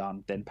when I'm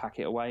done, then pack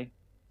it away,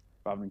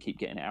 rather than keep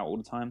getting it out all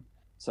the time.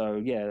 So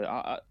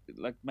yeah,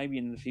 like maybe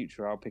in the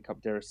future I'll pick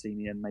up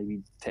Deracini and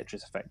maybe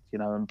Tetris Effect,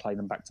 and play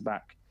them back to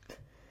back.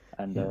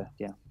 And Yeah.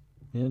 yeah,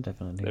 Yeah,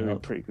 definitely. they're a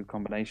pretty good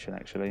combination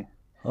actually.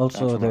 Going Also,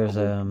 from like a there's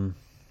walking.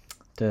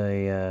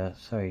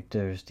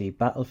 there's the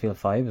Battlefield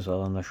 5 as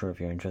well. I'm not sure if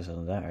you're interested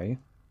in that, are you?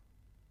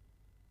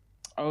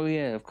 Oh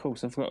yeah, of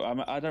course. I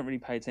forgot. I don't really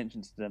pay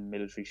attention to the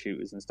military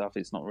shooters and stuff.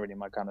 It's not really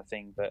my kind of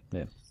thing. But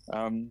Yeah.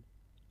 um,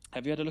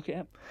 have you had a look at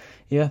it?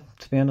 Yeah,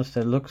 to be honest,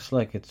 it looks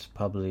like it's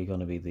probably going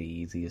to be the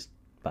easiest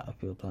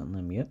Battlefield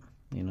Platinum yet.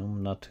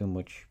 Not too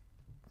much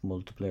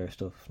multiplayer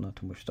stuff, not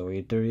too much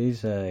story.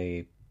 There's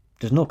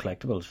no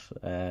collectibles,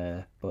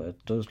 but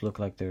it does look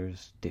like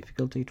there's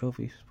difficulty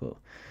trophies. But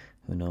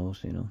who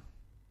knows?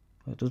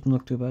 It doesn't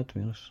look too bad to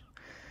be honest.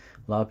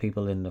 A lot of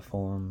people in the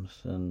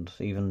forums and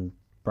even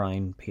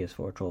Brian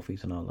PS4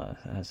 trophies and all that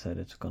has said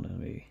it's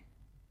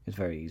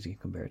very easy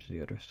compared to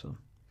the others. So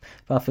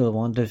Battlefield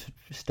 1 has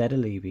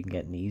steadily been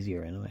getting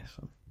easier anyway.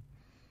 So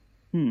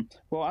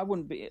Well, I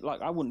wouldn't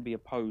be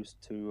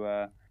opposed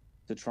to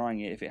trying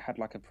it if it had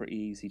like a pretty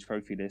easy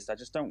trophy list. I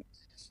just don't.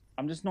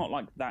 I'm just not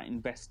like that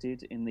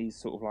invested in these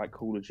sort of like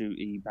Call of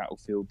Duty,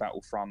 Battlefield,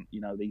 Battlefront.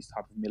 These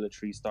type of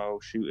military style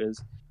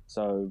shooters.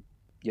 So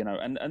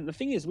and the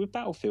thing is with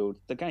Battlefield,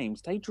 the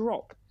games they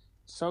drop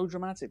so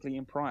dramatically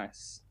in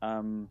price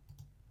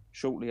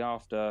shortly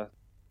after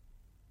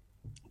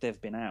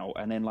they've been out,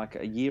 and then like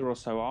a year or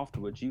so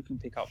afterwards, you can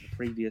pick up the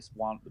previous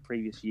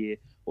year,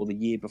 or the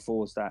year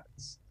before's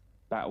that's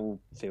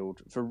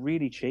Battlefield for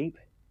really cheap.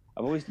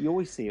 You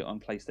always see it on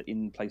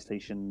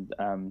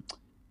PlayStation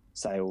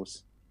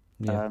sales,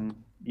 yeah,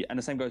 yeah, and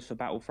the same goes for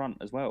Battlefront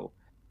as well.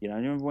 You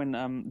remember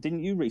when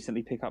didn't you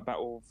recently pick up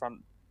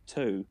Battlefront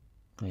 2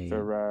 I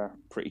for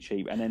pretty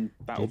cheap, and then did,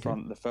 yeah.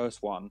 Battlefront the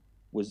first one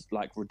was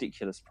like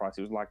ridiculous price.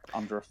 It was like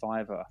under a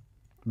fiver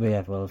But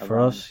yeah, well, for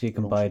around us, you the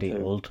can launch buy of the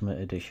 2. Ultimate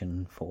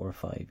Edition for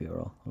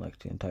 €5, like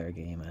the entire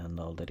game and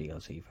all the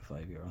DLC for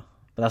 €5.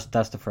 But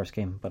that's the first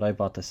game. But I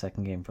bought the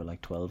second game for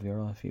like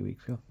 €12 a few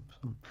weeks ago.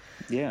 So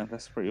Yeah,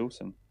 that's pretty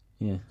awesome.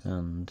 yeah,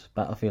 and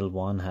Battlefield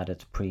 1 had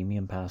its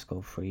premium pass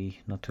go free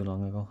not too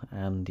long ago,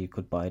 and you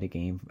could buy the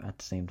game at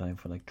the same time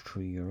for like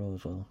 €3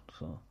 as well.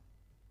 So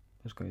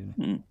it's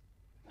crazy.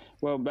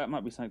 Well, that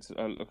might be something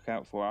to look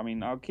out for. I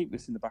mean, I'll keep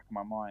this in the back of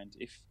my mind.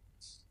 If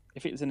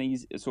if it's an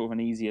easy, sort of an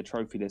easier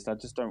trophy list, I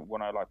just don't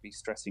want to like be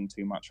stressing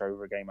too much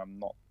over a game I'm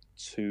not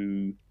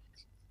too.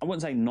 I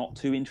wouldn't say not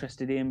too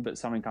interested in, but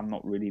something I'm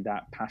not really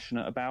that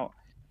passionate about.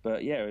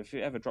 But yeah, if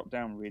it ever dropped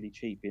down really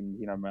cheap in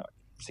like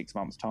 6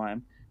 months'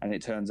 time, and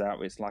it turns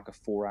out it's like a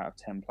 4 out of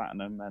 10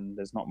 platinum, and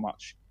there's not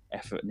much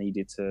effort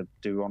needed to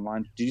do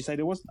online. Did you say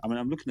there was? I mean,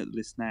 I'm looking at the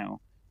list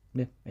now.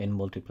 Yeah, in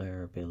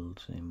multiplayer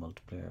builds, in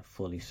multiplayer,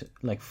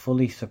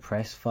 fully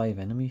suppress 5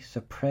 enemies,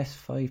 suppress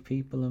 5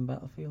 people in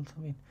Battlefield.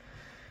 I mean,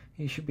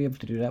 you should be able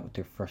to do that with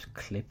your first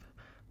clip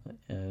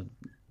of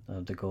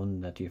the gun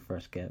that you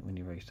first get when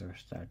you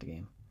start the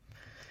game.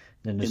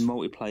 Then in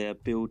multiplayer,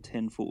 build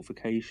 10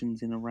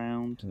 fortifications in a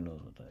round. Who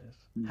knows what that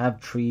is?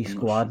 Have 3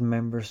 squad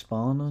members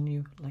spawn on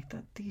you like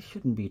that. These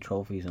shouldn't be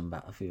trophies in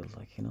Battlefield.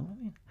 Like, you know what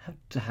I mean?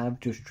 Have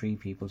just 3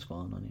 people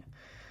spawn on you.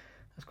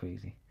 That's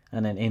crazy.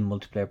 And then in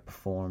multiplayer,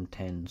 perform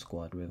 10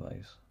 squad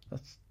revives.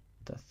 That's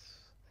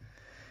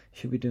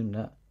should be doing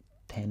that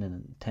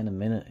 10 a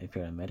minute if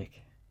you're a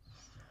medic.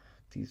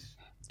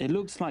 It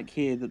looks like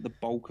here that the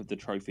bulk of the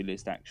trophy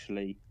list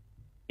actually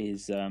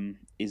is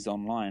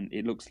online.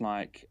 It looks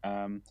like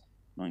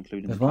not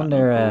including. There's one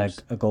there,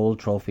 a gold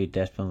trophy,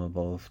 Death from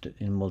Above.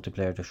 In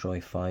multiplayer,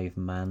 destroy 5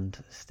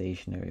 manned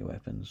stationary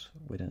weapons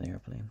with an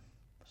airplane.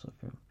 So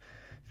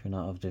if you're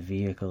not of the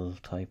vehicle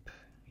type,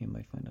 you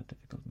might find that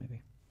difficult,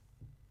 maybe.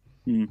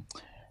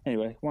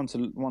 Anyway, one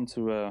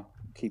to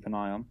keep an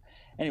eye on.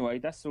 Anyway,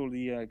 that's all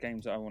the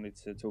games that I wanted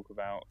to talk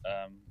about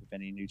with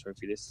any new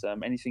trophy lists.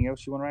 Anything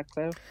else you want to add,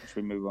 Claire? Or should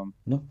we move on?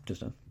 No,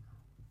 just done.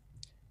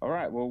 All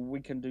right, well,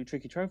 we can do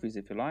tricky trophies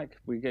if you like.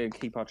 We're going to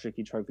keep our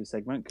tricky trophy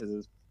segment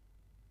because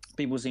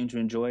people seem to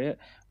enjoy it.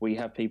 We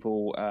have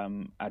people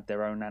add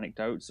their own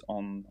anecdotes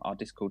on our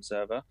Discord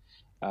server,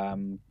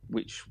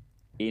 which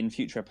in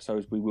future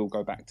episodes we will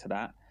go back to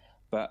that.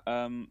 But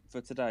for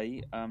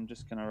today, I'm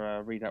just going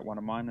to read out one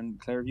of mine. And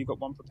Claire, have you got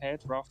one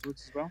prepared for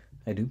afterwards as well?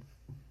 I do.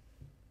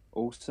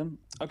 Awesome.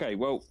 Okay,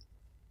 well,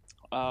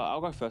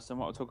 I'll go first. And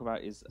what I'll talk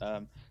about is,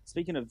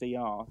 speaking of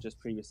VR, just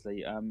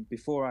previously,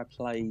 before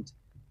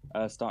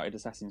I started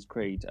Assassin's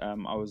Creed,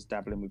 I was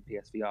dabbling with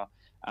PSVR.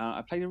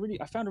 I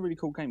found a really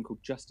cool game called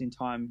Just in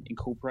Time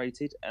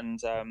Incorporated,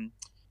 and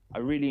I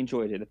really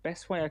enjoyed it. The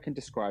best way I can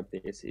describe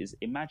this is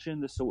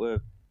imagine the sort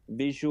of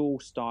visual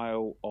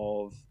style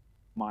of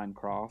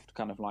Minecraft,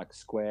 kind of like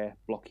square,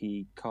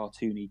 blocky,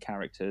 cartoony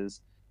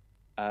characters,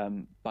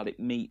 but it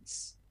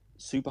meets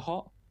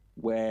Superhot,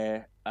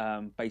 where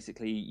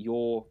basically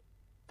you're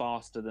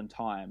faster than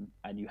time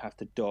and you have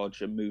to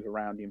dodge and move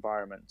around the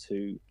environment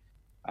to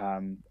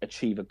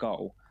achieve a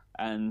goal.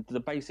 And the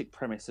basic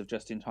premise of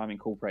Just in Time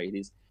Incorporated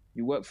is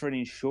you work for an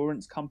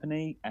insurance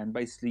company, and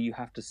basically you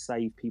have to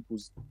save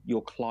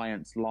your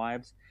clients'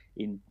 lives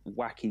in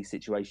wacky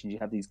situations. You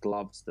have these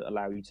gloves that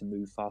allow you to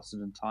move faster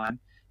than time,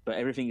 but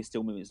everything is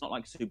still moving. It's not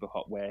like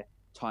Superhot where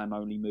time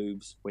only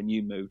moves when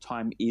you move.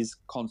 Time is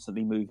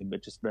constantly moving,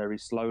 but just very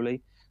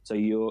slowly. So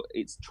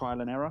it's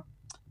trial and error,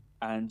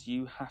 and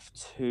you have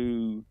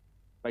to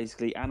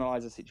basically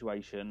analyze a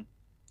situation.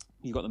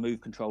 You've got the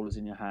move controllers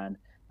in your hand,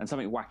 and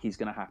something wacky is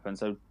going to happen.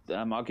 So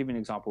I'll give you an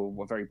example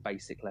of a very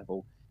basic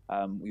level.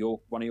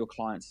 One of your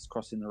clients is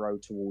crossing the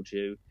road towards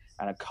you,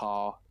 and a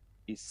car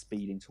is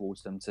speeding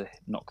towards them to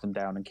knock them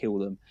down and kill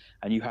them.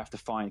 And you have to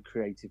find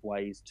creative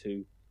ways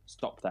to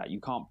stop that. You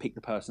can't pick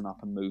the person up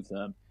and move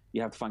them.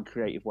 You have to find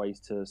creative ways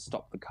to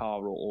stop the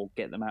car or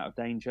get them out of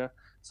danger.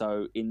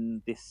 So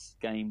in this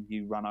game,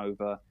 you run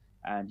over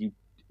and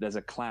there's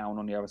a clown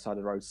on the other side of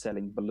the road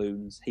selling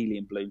balloons,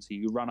 helium balloons. So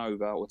you run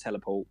over or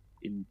teleport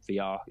in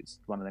VR. It's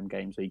one of them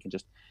games where you can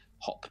just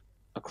hop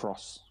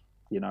across,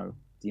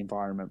 the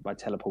environment by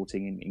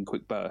teleporting in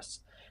quick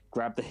bursts.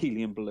 Grab the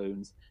helium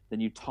balloons,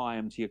 then you tie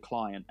them to your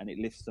client, and it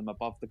lifts them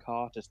above the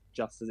car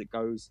just as it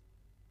goes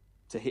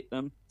to hit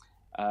them.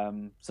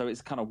 So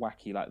it's kind of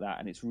wacky like that,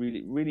 and it's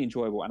really, really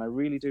enjoyable, and I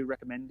really do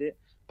recommend it.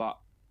 But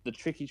the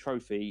tricky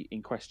trophy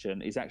in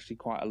question is actually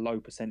quite a low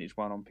percentage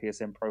one on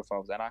PSN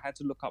profiles, and I had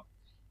to look up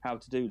how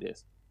to do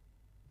this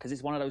because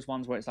it's one of those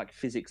ones where it's like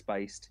physics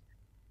based.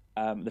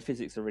 The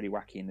physics are really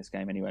wacky in this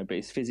game anyway, but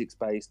it's physics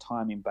based,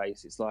 timing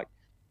based. It's like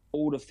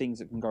all the things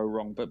that can go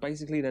wrong. But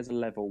basically, there's a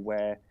level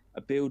where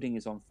a building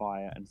is on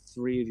fire and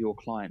 3 of your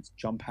clients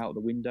jump out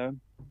the window,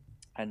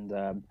 and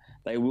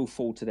they will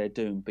fall to their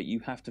doom. But you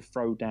have to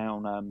throw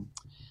down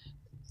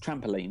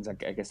trampolines.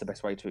 I guess the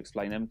best way to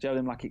explain them. Do you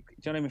know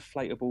them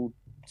inflatable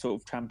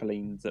sort of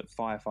trampolines that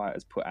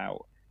firefighters put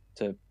out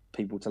to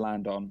people to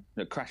land on?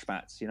 Crash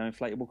mats.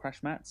 Inflatable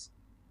crash mats.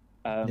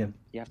 You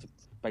have to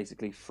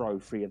basically throw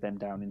 3 of them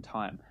down in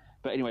time.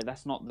 But anyway,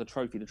 that's not the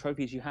trophy. The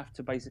trophy is you have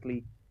to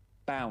basically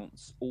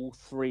bounce all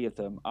 3 of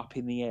them up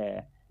in the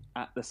air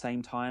at the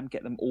same time,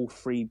 get them all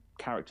 3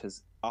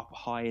 characters up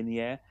high in the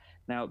air.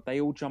 Now,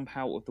 they all jump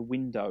out of the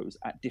windows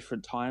at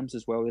different times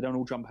as well. They don't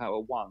all jump out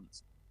at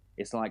once.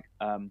 It's like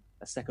a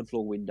second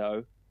floor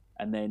window,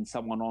 and then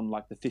someone on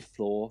like the 5th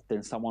floor,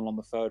 then someone on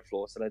the 3rd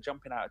floor. So they're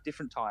jumping out at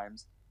different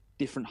times,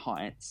 different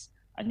heights,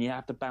 and you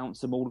have to bounce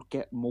them all,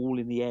 get them all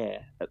in the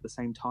air at the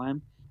same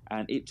time.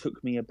 and it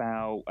took me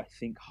about, I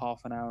think,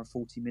 half an hour and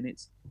 40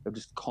 minutes of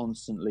just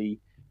constantly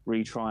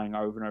retrying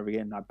over and over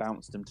again. I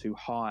bounced them too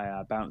high,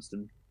 I bounced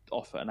them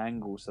off at an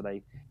angle so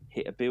they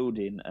hit a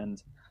building,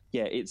 and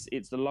yeah,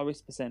 it's the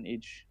lowest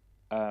percentage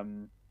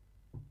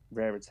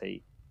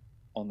rarity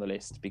on the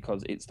list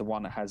because it's the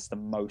one that has the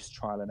most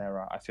trial and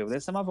error. I feel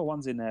there's some other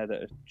ones in there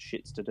that are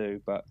shits to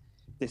do, but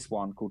this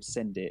one called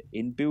Send It.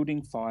 In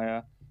building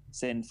fire,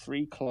 send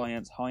 3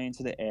 clients high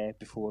into the air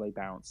before they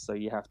bounce. So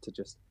you have to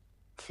just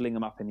fling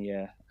them up in the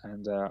air,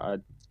 and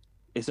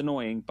it's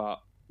annoying, but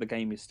the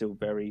game is still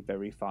very,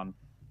 very fun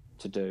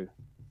to do.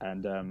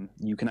 And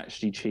you can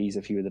actually cheese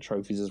a few of the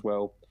trophies as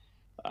well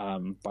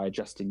by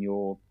adjusting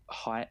your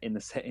height in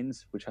the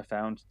settings, which I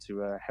found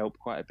to help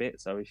quite a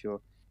bit. So if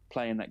you're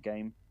playing that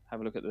game,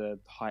 have a look at the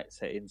height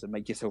settings and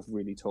make yourself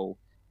really tall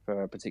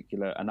for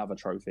another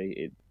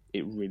trophy.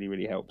 It really,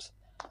 really helps.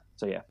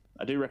 So yeah,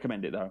 I do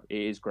recommend it though.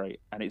 It is great,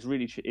 and it's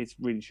really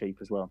cheap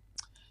as well.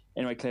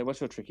 Anyway, Claire, what's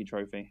your tricky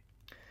trophy?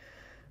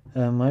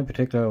 My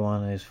particular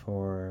one is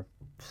for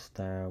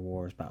Star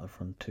Wars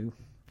Battlefront 2.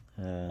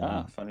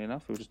 Funny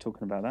enough, we were just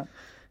talking about that.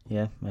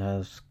 Yeah, it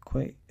has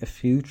quite a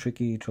few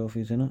tricky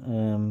trophies in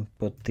it.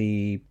 But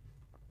the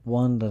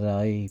one that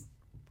I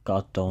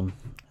got done,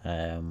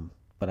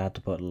 but I had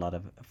to put a lot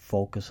of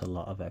focus, a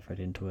lot of effort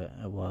into it.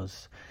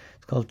 It's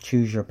called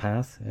Choose Your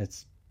Path.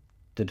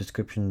 The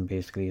description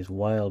basically is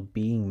while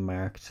being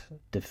marked,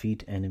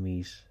 defeat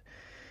enemies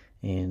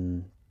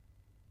in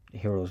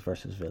heroes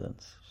versus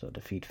villains. So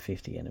defeat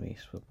 50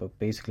 enemies. But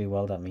basically,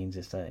 what that means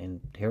is that in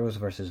heroes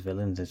versus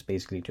villains, it's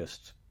basically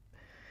just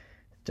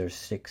there's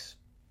 6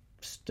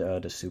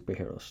 the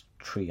superheroes,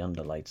 3 on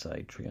the light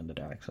side, 3 on the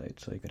dark side.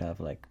 So you could have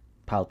like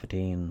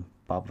Palpatine,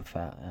 Boba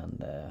Fett,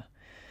 and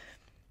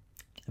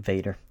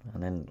Vader,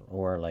 and then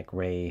or like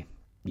Rey,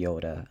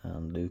 Yoda,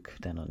 and Luke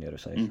then on the other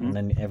side, and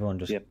then everyone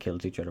just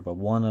kills each other. But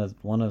one of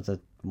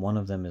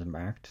them is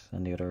marked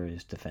and the other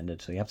is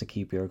defended. So you have to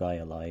keep your guy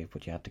alive,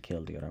 but you have to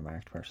kill the other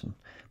marked person.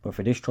 But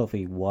for this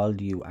trophy, while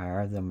you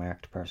are the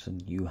marked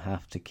person, you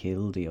have to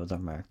kill the other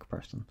marked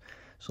person.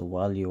 So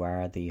while you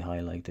are the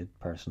highlighted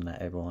person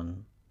that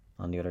everyone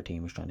on the other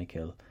team is trying to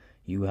kill,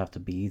 you have to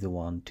be the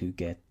one to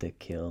get the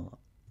kill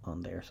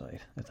on their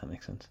side, if that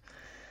makes sense.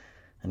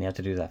 And you have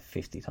to do that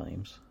 50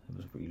 times. It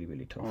was really,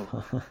 really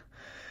tough.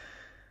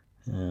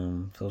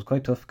 So it was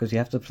quite tough because you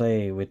have to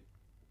play with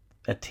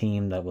a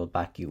team that will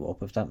back you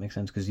up, if that makes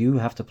sense, because you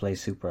have to play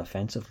super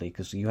offensively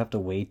because you have to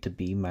wait to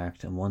be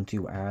marked, and once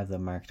you are the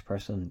marked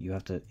person, you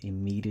have to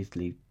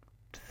immediately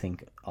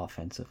think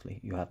offensively.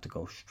 You have to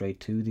go straight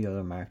to the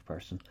other marked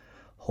person,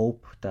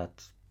 hope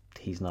that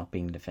he's not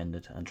being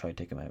defended, and try to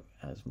take him out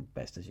as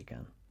best as you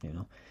can.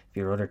 If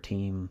your other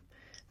team,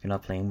 if you're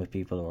not playing with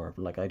people, or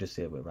like I just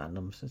did it with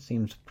randoms,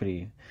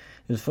 it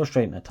was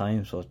frustrating at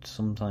times. So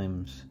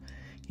sometimes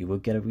you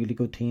would get a really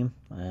good team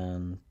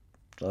and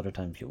other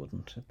times you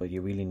wouldn't, but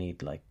you really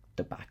need like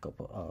the backup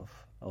of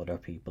other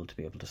people to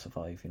be able to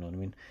survive, you know what I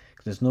mean?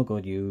 Because there's no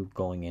good you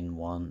going in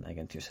one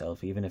against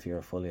yourself. Even if you're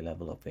a fully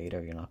level up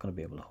Vader, you're not going to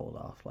be able to hold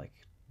off like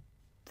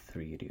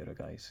 3 of the other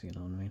guys, you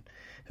know what I mean,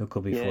 who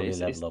could be fully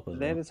leveled up as they're well.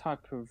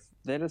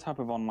 They're the type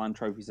of online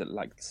trophies that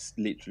like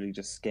literally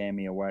just scare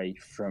me away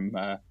from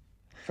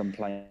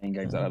playing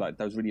games that are like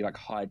those really like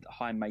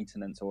high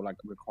maintenance or like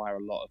require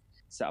a lot of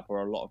setup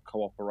or a lot of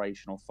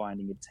cooperation or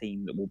finding a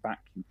team that will back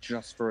you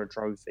just for a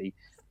trophy.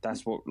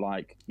 That's what,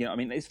 like, I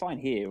mean, it's fine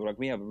here. Like,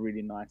 we have a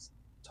really nice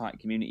tight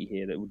community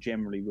here that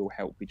will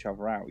help each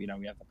other out. We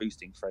have the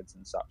boosting threads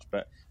and such,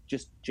 but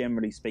just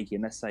generally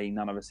speaking, let's say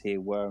none of us here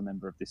were a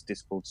member of this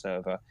Discord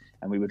server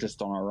and we were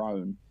just on our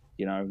own,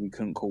 we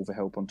couldn't call for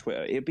help on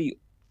Twitter. It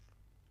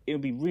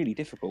would be really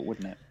difficult,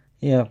 wouldn't it?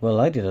 Yeah, well,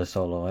 I did a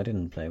solo. I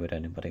didn't play with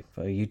anybody.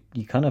 But you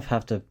kind of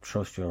have to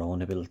trust your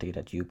own ability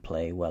that you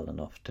play well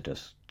enough to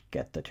just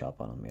get the chop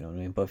on them, you know what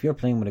I mean? But if you're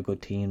playing with a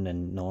good team,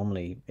 then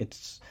normally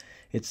it's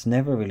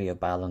never really a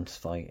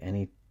balanced fight.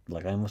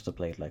 I must have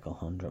played like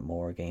 100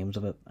 more games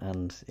of it,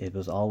 and it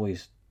was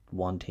always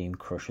one team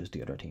crushes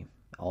the other team.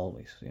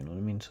 Always, you know what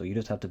I mean? So you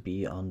just have to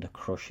be on the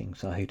crushing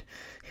side,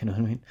 you know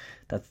what I mean?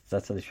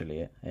 That's literally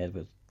it. It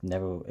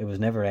was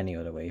never any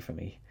other way for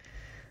me.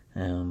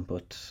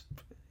 But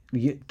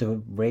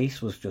the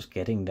race was just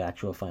getting the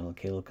actual final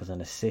kill, because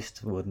an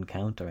assist wouldn't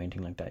count or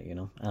anything like that,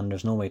 and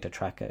there's no way to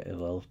track it as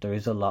well. There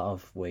is a lot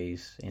of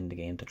ways in the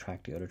game to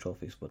track the other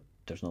trophies, but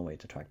there's no way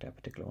to track that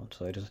particular one.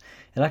 So it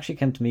actually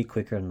came to me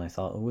quicker than I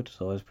thought it would,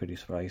 so I was pretty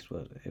surprised.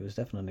 But it was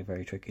definitely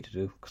very tricky to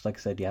do, because like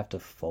I said, you have to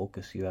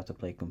focus, you have to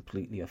play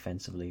completely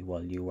offensively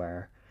while you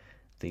are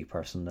the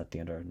person that the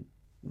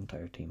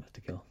entire team has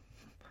to kill.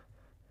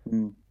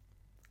 It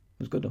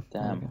was good though.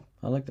 Damn.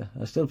 I like that.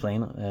 I'm still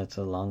playing it. It's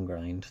a long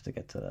grind to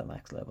get to the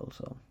max level,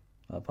 so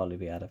I'll probably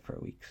be at it for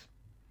weeks.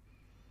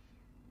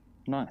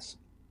 Nice.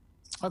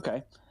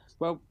 Okay.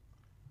 Well,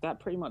 that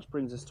pretty much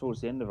brings us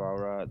towards the end of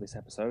our this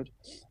episode.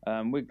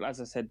 As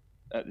I said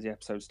at the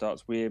episode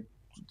starts, we're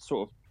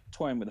sort of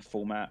toying with the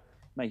format,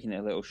 making it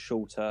a little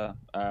shorter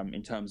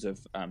in terms of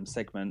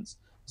segments,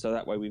 so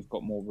that way we've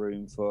got more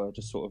room for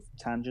just sort of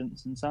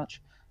tangents and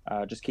such.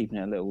 just keeping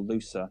it a little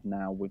looser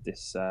now with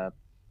this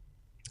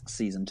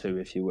season 2,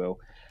 if you will.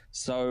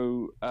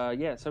 So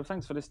so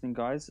thanks for listening,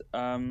 guys.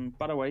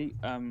 By the way,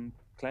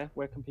 Claire,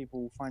 where can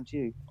people find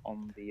you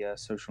on the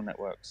social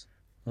networks?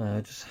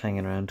 Just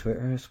hanging around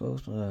Twitter, I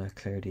suppose.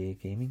 Clarity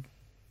Gaming.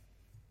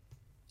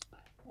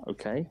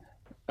 Okay.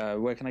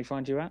 Where can I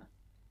find you at?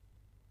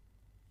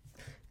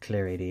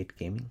 Claire88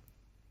 Gaming.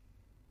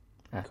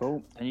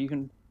 Cool. And you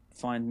can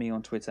find me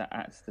on Twitter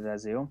at the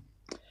Dazil.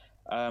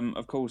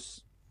 Of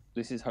course,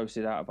 this is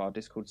hosted out of our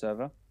Discord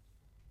server,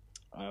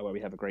 where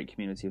we have a great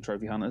community of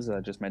trophy hunters, as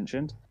I just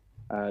mentioned.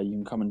 You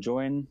can come and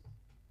join.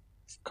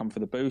 Come for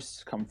the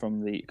boost. Come for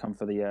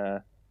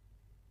the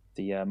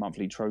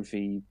monthly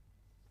trophy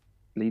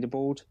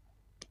leaderboard.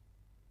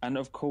 And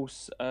of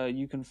course,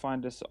 you can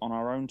find us on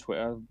our own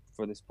Twitter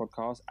for this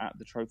podcast at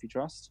the Trophy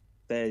Trust.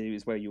 There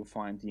is where you'll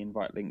find the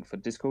invite link for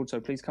Discord. So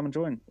please come and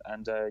join,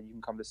 and you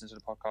can come listen to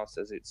the podcast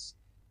as it's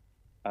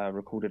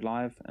recorded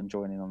live and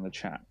join in on the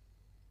chat.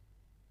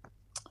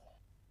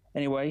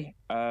 Anyway,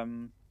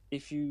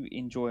 if you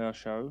enjoy our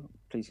show,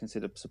 please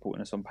consider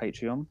supporting us on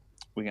Patreon.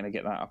 We're going to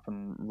get that up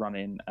and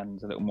running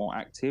and a little more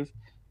active.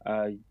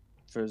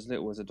 For as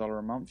little as $1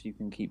 a month, you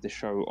can keep the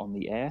show on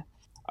the air.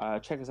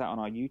 Check us out on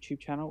our YouTube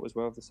channel as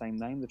well, of the same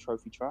name, the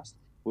Trophy Trust.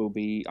 We'll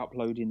be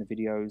uploading the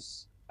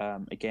videos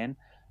again,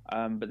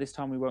 but this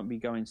time we won't be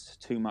going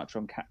too much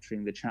on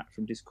capturing the chat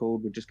from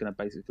Discord. We're just going to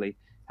basically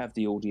have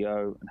the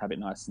audio and have it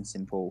nice and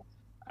simple,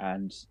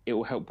 and it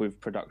will help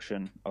with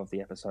production of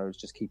the episodes.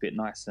 Just keep it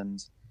nice and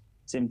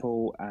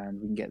simple, and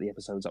we can get the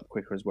episodes up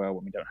quicker as well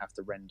when we don't have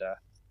to render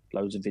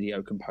loads of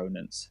video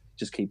components.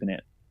 Just keeping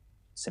it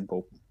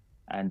simple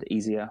and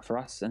easier for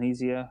us and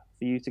easier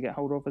for you to get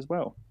hold of as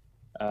well.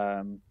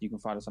 You can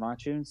find us on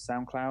iTunes,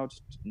 SoundCloud,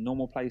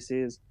 normal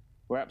places.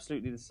 We're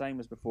absolutely the same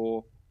as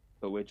before,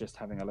 but we're just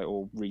having a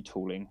little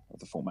retooling of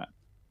the format.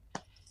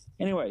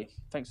 Anyway,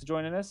 thanks for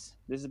joining us.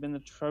 This has been the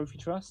Trophy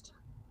Trust.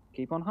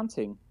 Keep on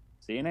hunting.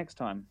 See you next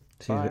time.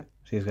 See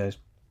you guys.